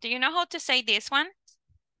 Herman, do you know how to say this one?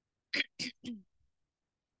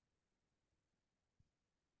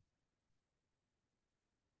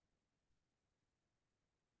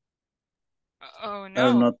 Oh, no.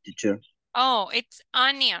 I'm not teacher. Oh, it's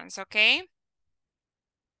onions, okay?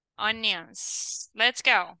 Onions. Let's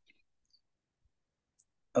go.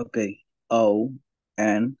 Okay. O-N-I-O-N-S.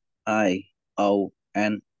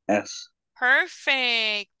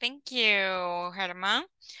 Perfect. Thank you, Herman.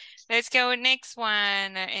 Let's go next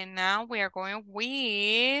one. And now we are going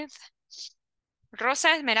with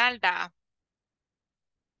Rosa Esmeralda.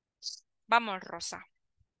 Vamos, Rosa.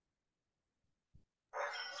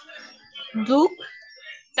 Duck.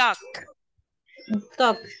 Duck.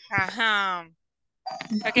 Duck. Ajá.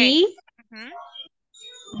 Okay.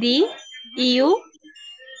 D. U.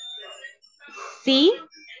 C.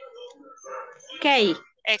 K.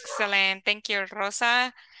 Excellent. Thank you,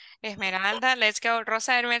 Rosa Esmeralda. Let's go,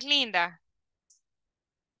 Rosa Ermelinda.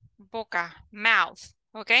 Boca. Mouth.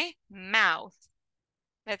 Okay? Mouth.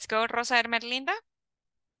 Let's go, Rosa Ermelinda.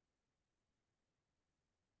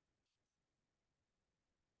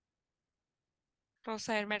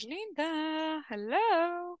 Rosa Ermelinda.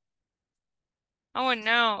 Hello. Oh,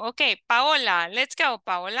 no. Okay, Paola. Let's go,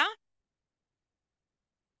 Paola.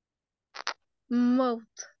 Mouth.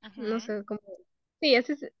 No sé cómo. Sí,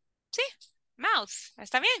 ese es. Sí, mouth.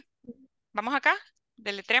 Está bien. Vamos acá.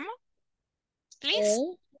 Deletremos. Please.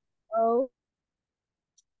 O.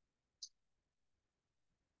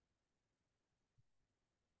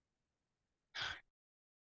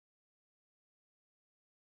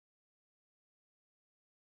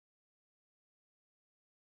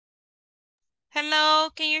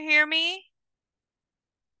 Hello, can you hear me?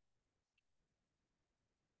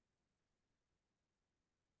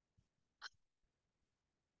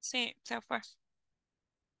 Sí, se fue.